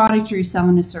selling a product or you're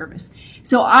selling a service.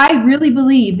 So I really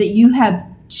believe that you have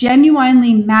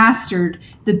genuinely mastered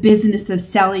the business of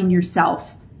selling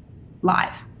yourself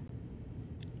live.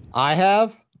 I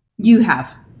have. You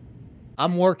have.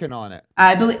 I'm working on it.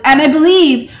 I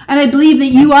believe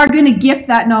that you are going to gift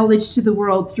that knowledge to the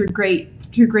world through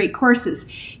great courses.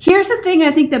 Here's the thing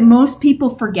I think that most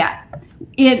people forget.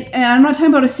 And I'm not talking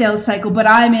about a sales cycle, but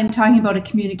talking about a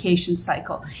communication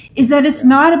cycle, is that it's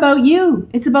not about you.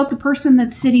 It's about the person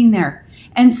that's sitting there.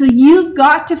 And so you've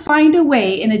got to find a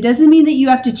way, and it doesn't mean that you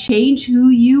have to change who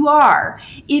you are.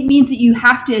 It means that you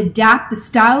have to adapt the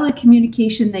style of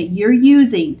communication that you're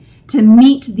using to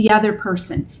meet the other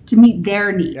person, to meet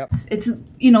their needs. Yep. It's,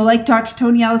 like Dr.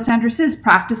 Tony Alessandro says,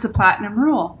 practice the platinum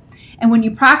rule. And when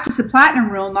you practice the platinum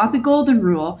rule, not the golden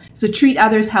rule, so treat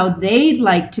others how they'd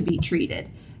like to be treated,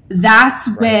 that's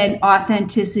when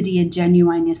authenticity and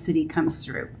genuinity comes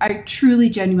through. I truly,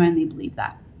 genuinely believe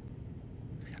that.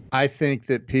 I think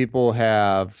that people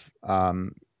have,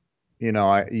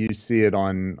 you see it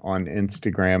on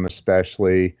Instagram,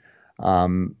 especially,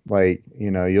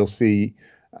 you'll see,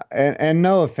 and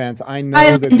no offense, I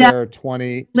know that there are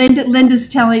 20. Linda's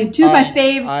telling you, two of my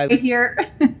faves right here.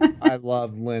 I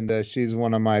love Linda. She's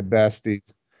one of my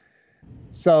besties.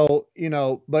 So,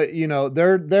 but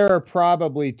there are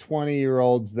probably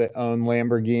 20-year-olds that own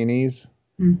Lamborghinis.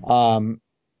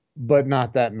 But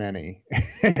not that many.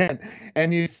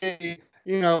 and you see,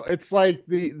 it's like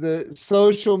the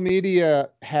social media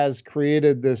has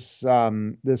created this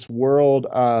this world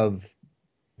of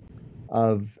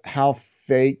how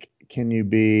fake can you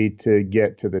be to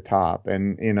get to the top.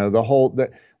 And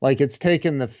it's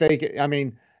taken the fake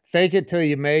it till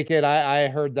you make it. I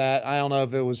heard that. I don't know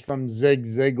if it was from Zig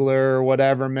Ziglar or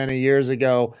whatever many years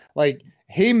ago. Like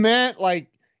he meant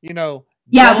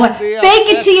yeah, but fake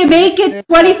it till you make it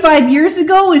 25 years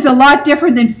ago is a lot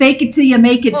different than fake it till you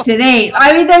make it today.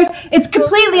 I mean, it's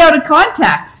completely out of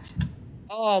context.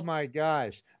 Oh my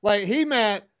gosh. Like he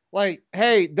meant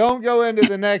hey, don't go into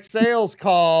the next sales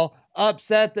call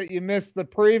upset that you missed the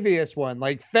previous one.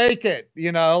 Like fake it,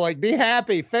 be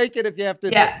happy. Fake it if you have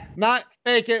to, not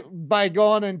fake it by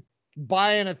going and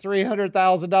buying a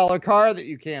 $300,000 car that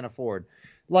you can't afford.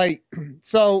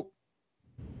 So,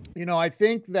 I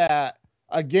think that,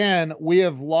 again,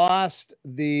 we've lost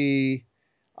the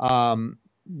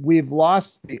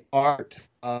art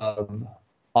of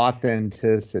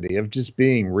authenticity, of just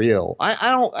being real.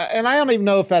 I don't even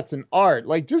know if that's an art.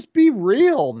 Just be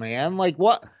real, man.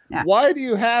 What? Yeah. Why do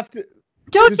you have to?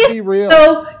 Just be real.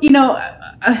 So,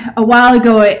 a while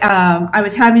ago, I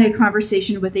was having a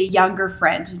conversation with a younger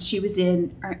friend, and she was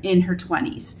in her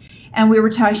 20s. And we were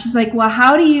talking, she's like, well,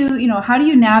 how do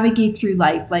you navigate through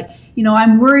life?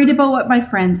 I'm worried about what my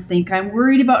friends think. I'm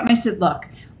worried about, and I said, look,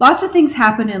 lots of things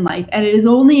happen in life, and it is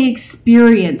only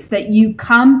experience that you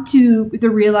come to the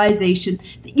realization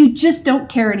that you just don't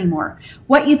care anymore.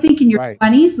 What you think in your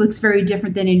 20s looks very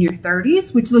different than in your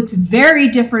 30s, which looks very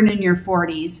different in your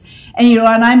 40s. And,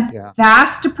 and I'm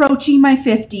fast approaching my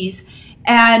 50s,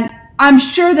 and I'm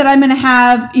sure that I'm going to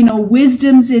have,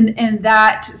 wisdoms in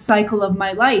that cycle of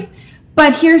my life.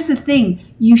 But here's the thing.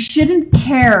 You shouldn't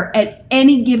care at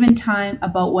any given time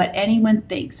about what anyone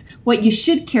thinks. What you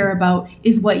should care about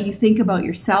is what you think about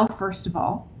yourself, first of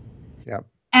all. Yep.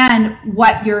 And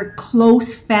what your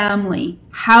close family,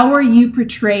 how are you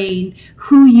portraying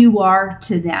who you are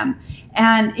to them?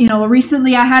 And,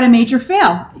 recently I had a major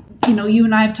fail. You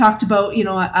and I have talked about,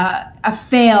 a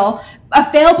fail,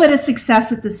 but a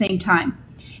success at the same time.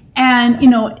 And,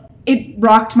 it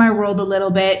rocked my world a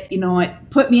little bit. It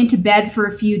put me into bed for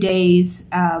a few days,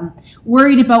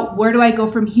 worried about where do I go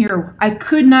from here. I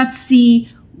could not see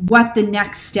what the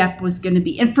next step was going to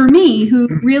be. And for me, who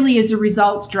really is a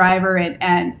results driver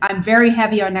and I'm very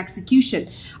heavy on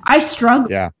execution, I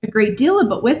struggled a great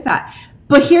deal with that.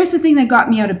 But here's the thing that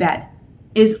got me out of bed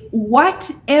is,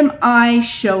 what am I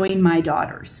showing my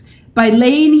daughters? By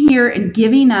laying here and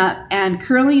giving up and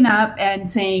curling up and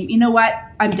saying, you know what,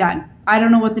 I'm done. I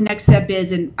don't know what the next step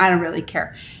is, and I don't really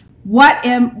care. What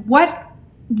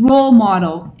role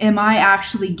model am I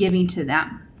actually giving to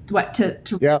them? What, to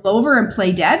roll over and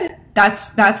play dead?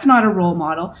 That's not a role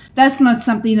model. That's not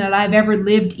something that I've ever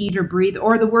lived, eat, or breathe,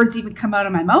 or the words even come out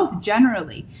of my mouth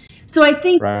generally. So I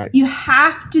think you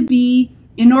have to be,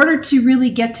 in order to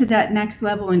really get to that next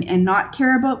level and not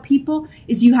care about people,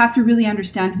 is you have to really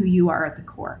understand who you are at the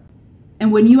core.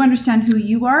 And when you understand who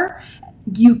you are,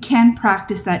 you can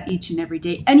practice that each and every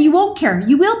day. And you won't care.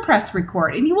 You will press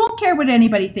record and you won't care what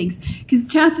anybody thinks, because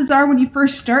chances are when you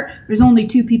first start, there's only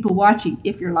 2 people watching,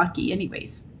 if you're lucky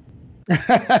anyways.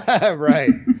 Right.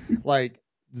 Like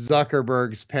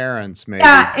Zuckerberg's parents, maybe.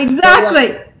 Yeah,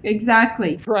 exactly.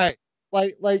 Exactly. Right.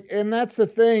 And that's the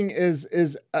thing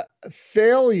is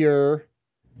failure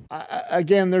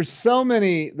Again, there's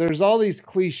all these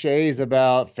cliches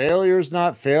about failure's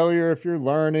not failure if you're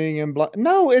learning and blah.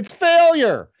 No, it's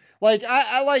failure. Like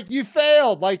I like you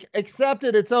failed. Like accept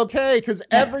it. It's okay because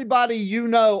Yeah. everybody you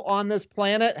know on this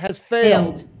planet has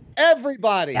failed. Failed.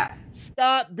 Everybody. Yeah.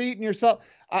 Stop beating yourself.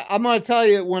 I'm going to tell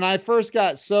you, when I first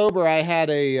got sober, I had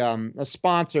a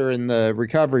sponsor in the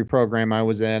recovery program I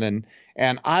was in,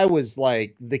 and I was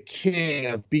like the king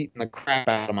of beating the crap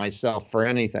out of myself for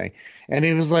anything. And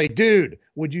he was like, dude,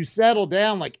 would you settle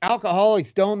down? Like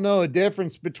alcoholics don't know a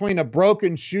difference between a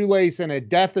broken shoelace and a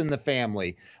death in the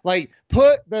family. Like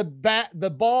put the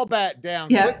ball bat down.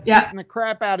 Yeah. Quit Yeah. beating the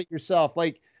crap out of yourself.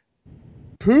 Like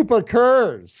poop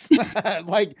occurs.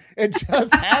 Like it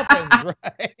just happens,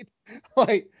 right?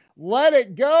 Like let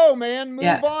it go, man. Move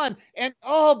Yeah. on. And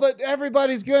oh, but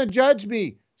everybody's gonna judge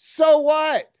me. So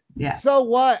what? Yeah. So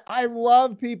what? I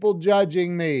love people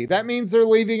judging me. That means they're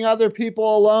leaving other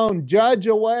people alone. Judge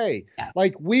away. Yeah.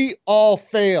 Like we all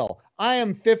fail. I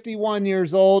am 51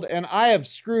 years old and I have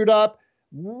screwed up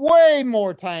way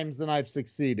more times than I've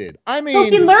succeeded. I So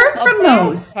mean, we learn from 1,000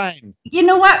 those. times. You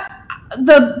know what?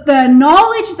 The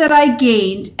knowledge that I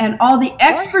gained and all the Right.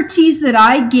 expertise that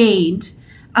I gained,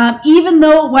 even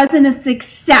though it wasn't a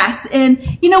success,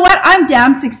 and you know what? I'm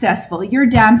damn successful. You're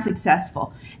damn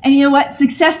successful. And you know what?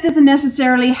 Success doesn't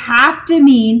necessarily have to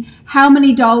mean how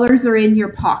many dollars are in your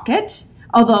pocket,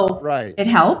 although Right. it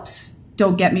helps.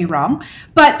 Don't get me wrong.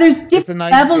 But there's It's a different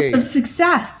nice levels gauge. of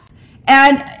success.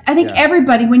 And I think Yeah.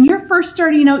 everybody, when you're first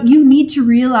starting out, you need to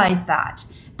realize that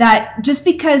just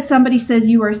because somebody says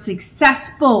you are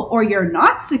successful or you're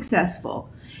not successful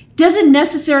doesn't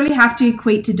necessarily have to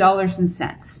equate to dollars and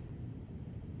cents.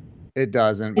 It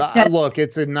doesn't. It But does. look,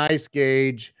 it's a nice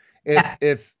gauge. Yeah.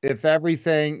 If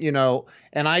everything,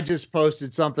 and I just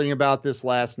posted something about this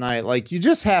last night. Like you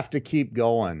just have to keep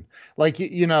going. Like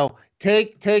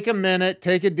take a minute,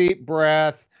 take a deep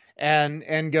breath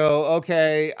and go,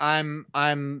 okay, I'm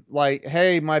like,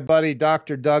 hey, my buddy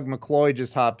Dr. Doug McCloy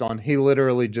just hopped on. He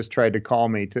literally just tried to call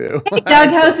me too. Hey, Doug,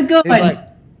 So how's it he's like, going?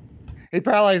 he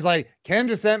probably is like, Ken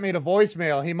just sent me to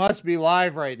voicemail. He must be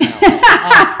live right now.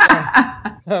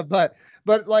 But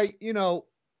like,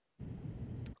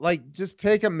 like just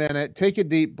take a minute, take a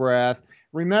deep breath.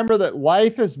 Remember that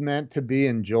life is meant to be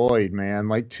enjoyed, man.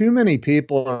 Like too many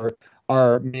people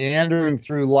are meandering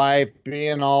through life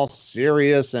being all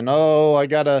serious and oh, I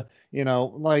gotta,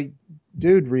 like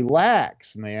dude,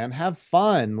 relax, man. Have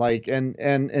fun. Like and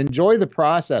enjoy the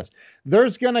process.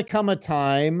 There's gonna come a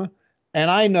time,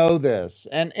 and I know this.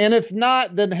 And if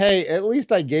not, then hey, at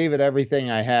least I gave it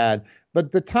everything I had. But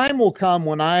the time will come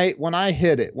when I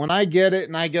hit it, when I get it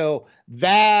and I go,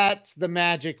 that's the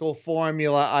magical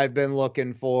formula I've been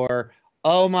looking for.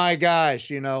 Oh my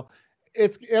gosh,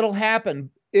 it'll happen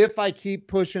if I keep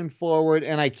pushing forward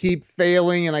and I keep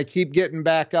failing and I keep getting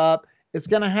back up. It's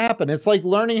going to happen. It's like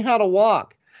learning how to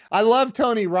walk. I love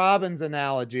Tony Robbins'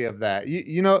 analogy of that.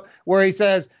 Where he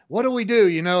says, what do we do?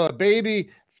 A baby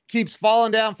keeps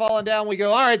falling down, falling down. We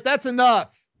go, all right, that's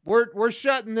enough. We're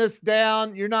shutting this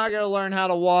down. You're not going to learn how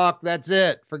to walk. That's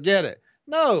it. Forget it.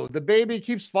 No, the baby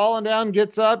keeps falling down,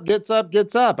 gets up, gets up,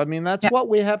 gets up. I mean, that's Yeah. what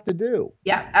we have to do.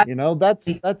 Yeah.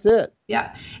 That's it.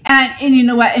 Yeah. And you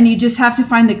know what? And you just have to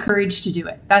find the courage to do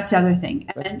it. That's the other thing.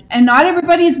 That's And not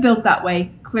everybody is built that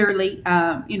way, clearly.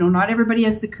 Not everybody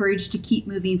has the courage to keep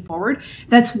moving forward.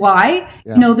 That's why,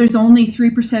 yeah. there's only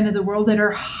 3% of the world that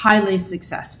are highly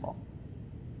successful.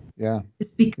 Yeah. It's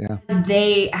because Yeah.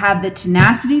 they have the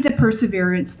tenacity, the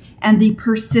perseverance, and the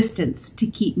persistence to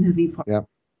keep moving forward. Yep.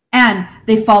 And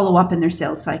they follow up in their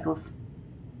sales cycles.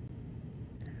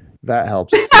 That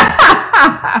helps.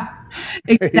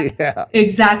 Exactly. Yeah.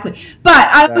 Exactly. But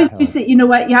I always do helps. say, you know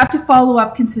what? You have to follow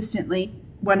up consistently,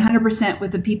 100%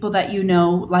 with the people that you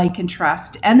know, like, and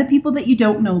trust, and the people that you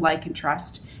don't know, like, and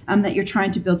trust, that you're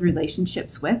trying to build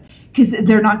relationships with, because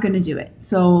they're not going to do it.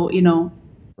 So,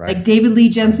 Right. like David Lee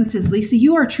Jensen says, Lisa,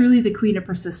 you are truly the queen of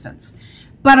persistence.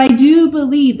 But I do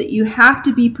believe that you have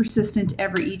to be persistent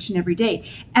each and every day.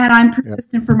 And I'm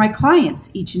persistent for my clients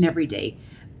each and every day.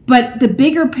 But the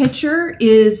bigger picture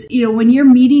is, when you're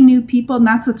meeting new people, and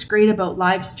that's what's great about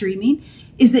live streaming,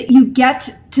 is that you get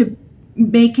to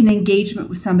make an engagement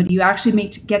with somebody. You actually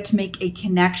get to make a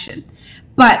connection.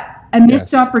 But a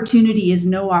missed opportunity is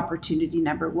no opportunity,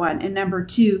 number one. And number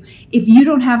two, if you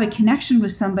don't have a connection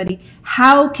with somebody,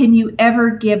 how can you ever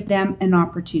give them an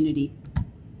opportunity?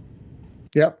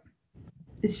 Yep.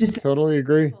 It's just Totally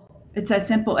agree. It's that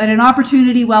simple. And an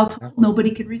opportunity well told, nobody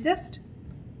can resist.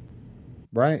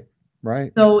 Right.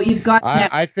 Right. So you've got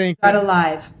I think got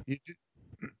alive.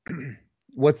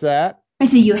 what's that? I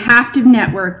say you have to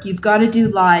network. You've got to do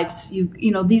lives.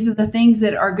 You know, these are the things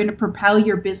that are going to propel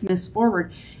your business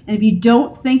forward. And if you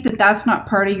don't think that that's not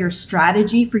part of your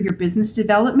strategy for your business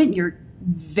development, you're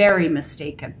very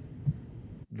mistaken.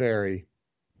 Very.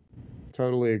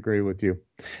 Totally agree with you.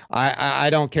 I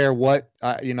don't care what,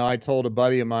 you know, I told a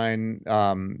buddy of mine,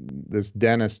 this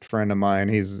dentist friend of mine,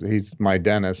 he's my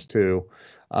dentist too.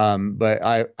 But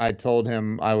I told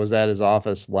him I was at his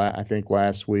office, I think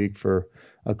last week for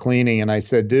a cleaning. And I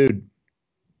said, dude,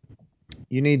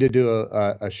 you need to do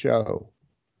a show.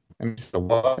 And he said,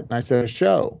 what? And I said, a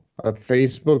show, a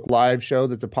Facebook live show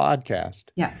that's a podcast.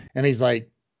 Yeah. And he's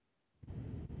like,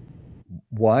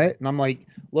 what? And I'm like,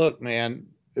 look, man,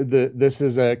 this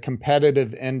is a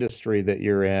competitive industry that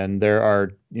you're in. There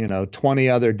are, you know, 20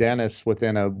 other dentists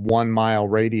within a 1 mile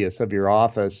radius of your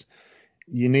office.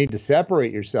 You need to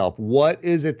separate yourself. What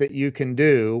is it that you can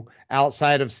do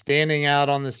outside of standing out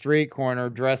on the street corner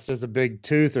dressed as a big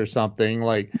tooth or something?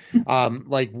 Like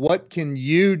what can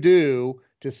you do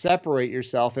to separate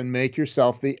yourself and make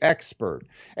yourself the expert?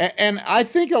 And I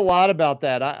think a lot about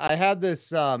that. I had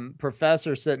this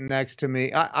professor sitting next to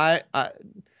me. I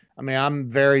mean, I'm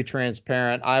very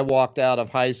transparent. I walked out of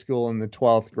high school in the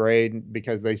 12th grade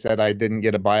because they said I didn't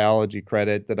get a biology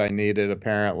credit that I needed,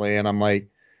 apparently. And I'm like,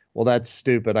 well, that's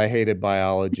stupid. I hated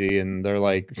biology. And they're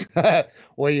like,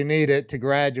 well, you need it to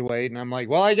graduate. And I'm like,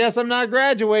 well, I guess I'm not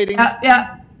graduating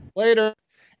later.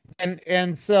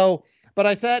 And so, but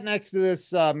I sat next to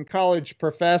this college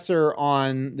professor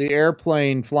on the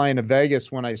airplane flying to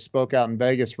Vegas when I spoke out in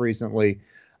Vegas recently.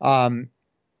 And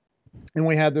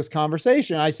we had this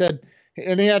conversation. I said,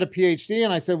 and he had a PhD,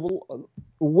 and I said, well,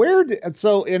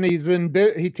 and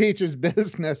he teaches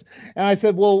business. And I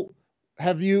said, well,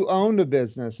 have you owned a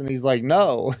business? And he's like,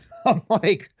 no. I'm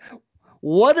like,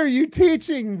 what are you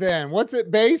teaching then? What's it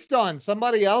based on?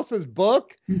 Somebody else's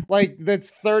book? Like that's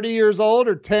 30 years old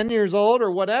or 10 years old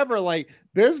or whatever. Like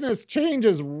business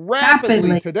changes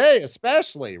rapidly today,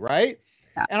 especially, right?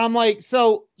 Yeah. And I'm like,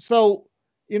 so,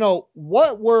 you know,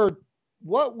 what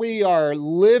we are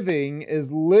living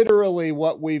is literally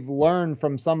what we've learned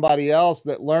from somebody else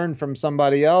that learned from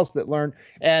somebody else that learned.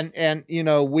 And you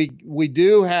know, we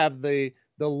do have the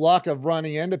luck of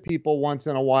running into people once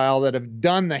in a while that have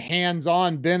done the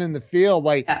hands-on, been in the field.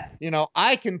 Like, you know,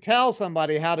 I can tell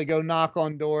somebody how to go knock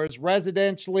on doors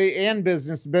residentially and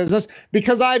business to business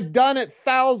because I've done it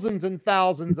thousands and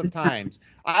thousands of times.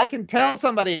 I can tell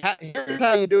somebody, here's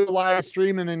how you do a live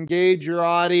stream and engage your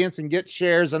audience and get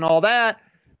shares and all that,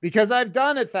 because I've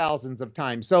done it thousands of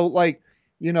times. So like,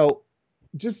 you know,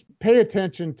 just pay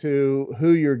attention to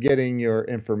who you're getting your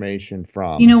information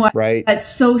from. You know what? Right? That's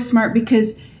so smart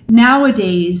because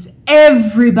nowadays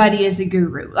everybody is a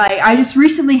guru. Like I just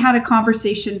recently had a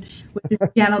conversation with this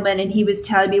gentleman and he was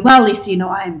telling me, well, Lisa, you know,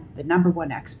 I'm the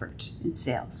 #1 expert in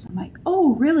sales. I'm like,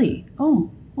 oh, really?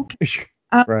 Oh, okay.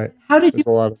 Right. How did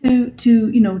you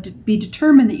to be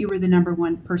determined that you were the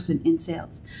 #1 person in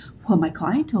sales? Well, my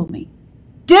client told me.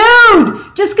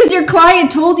 Dude, just because your client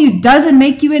told you doesn't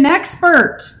make you an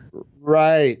expert.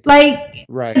 Right. Like,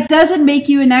 it doesn't make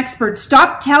you an expert.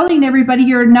 Stop telling everybody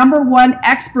you're a #1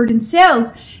 expert in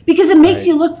sales because it makes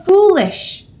you look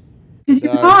foolish. Because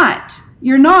you're not.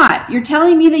 You're not. You're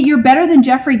telling me that you're better than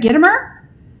Jeffrey Gitomer?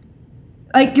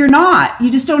 Like you're not. You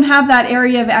just don't have that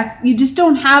area of, you just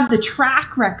don't have the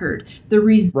track record, the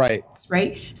results,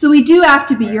 right? So we do have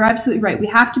to be, you're absolutely right. We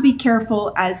have to be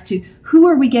careful as to who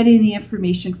are we getting the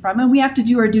information from, and we have to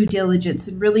do our due diligence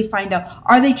and really find out,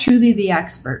 are they truly the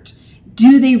expert?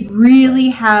 Do they really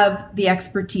have the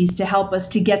expertise to help us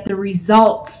to get the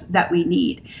results that we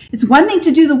need? It's one thing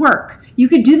to do the work. You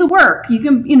could do the work. You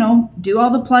can, you know, do all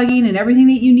the plugging and everything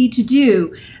that you need to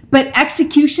do, but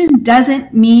execution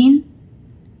doesn't mean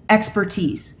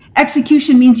expertise.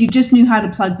 Execution means you just knew how to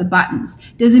plug the buttons.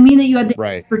 Doesn't mean that you had the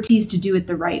expertise to do it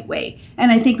the right way. And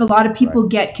I think a lot of people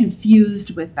get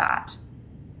confused with that.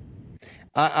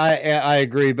 I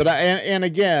agree, but and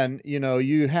again, you know,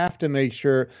 you have to make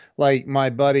sure. Like my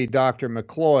buddy Dr.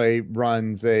 McCloy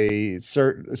runs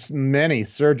many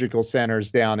surgical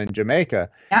centers down in Jamaica.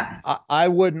 Yeah, I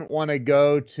wouldn't want to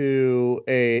go to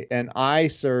an eye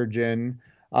surgeon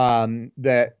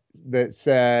that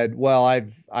said, well,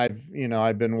 I've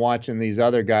been watching these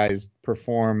other guys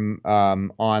perform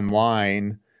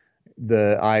online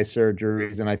the eye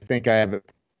surgeries, and I think I have it,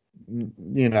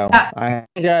 you know, I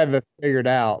think I have it figured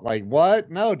out. Like,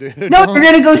 what? No, dude. No, you're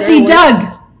gonna go see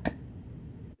Doug.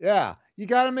 Yeah, you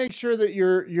got to make sure that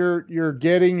you're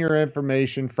getting your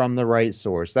information from the right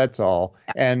source. That's all.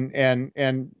 And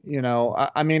you know,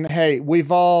 I mean, hey,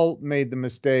 we've all made the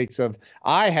mistakes of.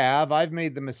 I've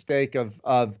made the mistake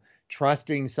of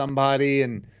trusting somebody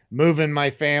and moving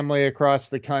my family across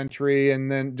the country,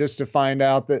 and then just to find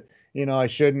out that, I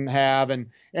shouldn't have. And,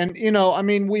 I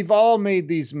mean, we've all made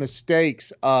these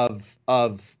mistakes of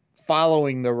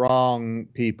following the wrong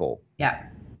people. Yeah.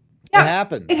 It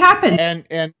happens. It happens.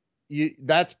 And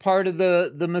that's part of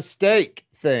the mistake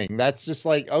thing. That's just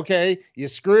like, okay, you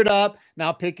screwed up.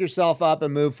 Now pick yourself up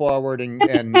and move forward and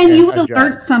you will adjust.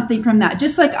 learn something from that.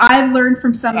 Just like I've learned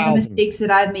from some of the mistakes that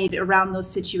I've made around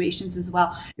those situations as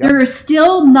well. Yep. There are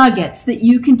still nuggets that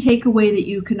you can take away that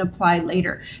you can apply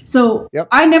later. So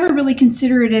I never really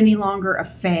consider it any longer a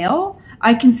fail.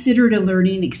 I consider it a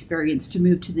learning experience to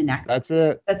move to the next. That's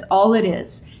it. That's all it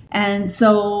is. And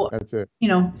so, that's it.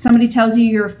 Somebody tells you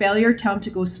you're a failure, tell them to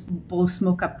go blow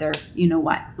smoke up there. You know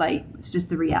what? Like, it's just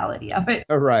the reality of it.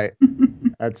 All right.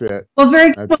 That's it. Well,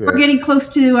 we're getting close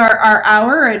to our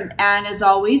hour. And as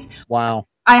always, wow.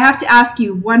 I have to ask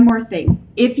you one more thing.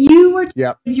 If you were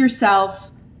to give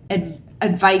yourself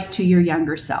advice to your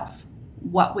younger self,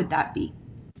 what would that be?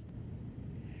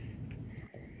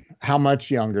 How much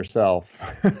younger self?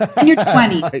 In your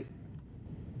 20s.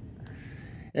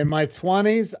 In my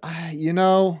 20s,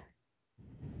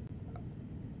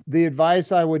 the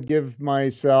advice I would give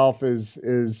myself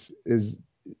is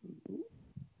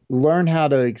learn how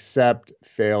to accept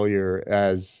failure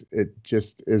as it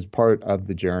just is part of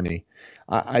the journey.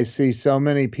 I see so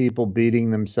many people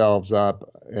beating themselves up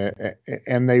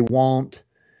and they won't,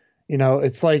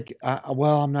 it's like,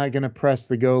 well, I'm not going to press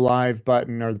the go live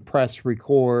button or the press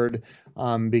record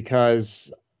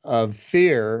because of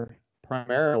fear.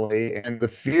 Primarily, and the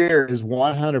fear is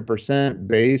 100%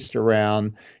 based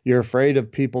around you're afraid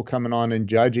of people coming on and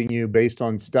judging you based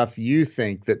on stuff you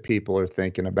think that people are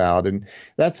thinking about. And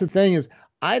that's the thing is,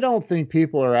 I don't think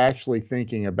people are actually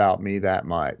thinking about me that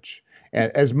much,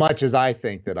 and as much as I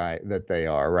think that they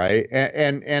are, right?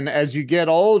 And as you get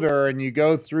older and you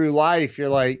go through life, you're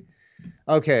like,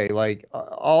 okay, like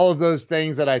all of those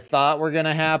things that I thought were going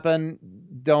to happen,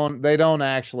 they don't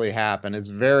actually happen. It's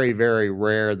very, very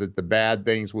rare that the bad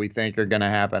things we think are going to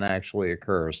happen actually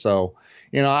occur. So,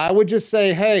 I would just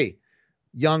say, hey,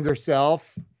 younger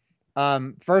self,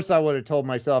 first I would have told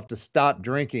myself to stop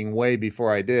drinking way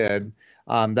before I did.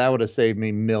 That would have saved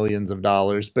me millions of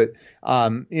dollars. But,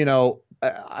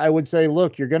 I would say,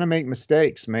 look, you're going to make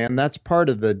mistakes, man. That's part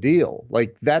of the deal.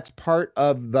 Like, that's part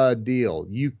of the deal.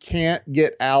 You can't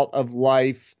get out of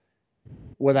life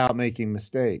without making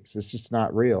mistakes. It's just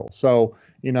not real. So,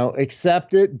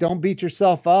 accept it. Don't beat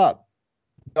yourself up.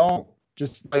 Don't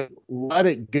just let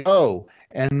it go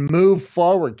and move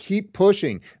forward. Keep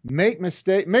pushing. Make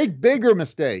bigger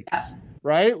mistakes,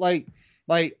 right? Like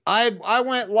I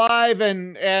went live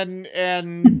and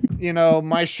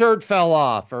my shirt fell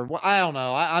off, or I don't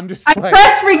know. I'm just I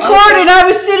pressed record and I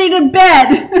was sitting in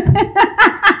bed.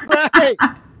 Right.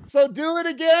 So do it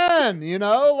again,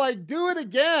 do it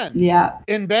again. Yeah.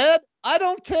 In bed, I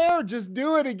don't care. Just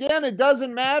do it again. It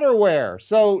doesn't matter where.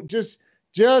 So just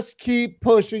keep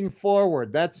pushing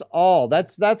forward. That's all.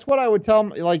 That's what I would tell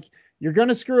them. Like, you're going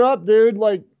to screw up, dude.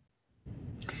 Like,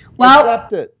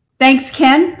 accept it. Thanks,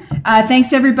 Ken.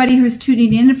 Thanks everybody who's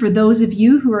tuning in. And for those of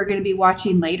you who are going to be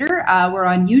watching later, we're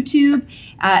on YouTube,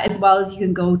 as well as you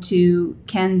can go to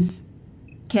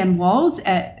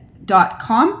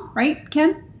kenwalls.com, right,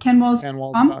 Ken?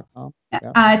 kenwalls.com.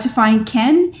 To find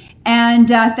Ken. And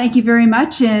thank you very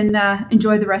much, and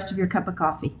enjoy the rest of your cup of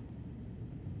coffee.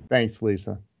 Thanks,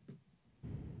 Lisa.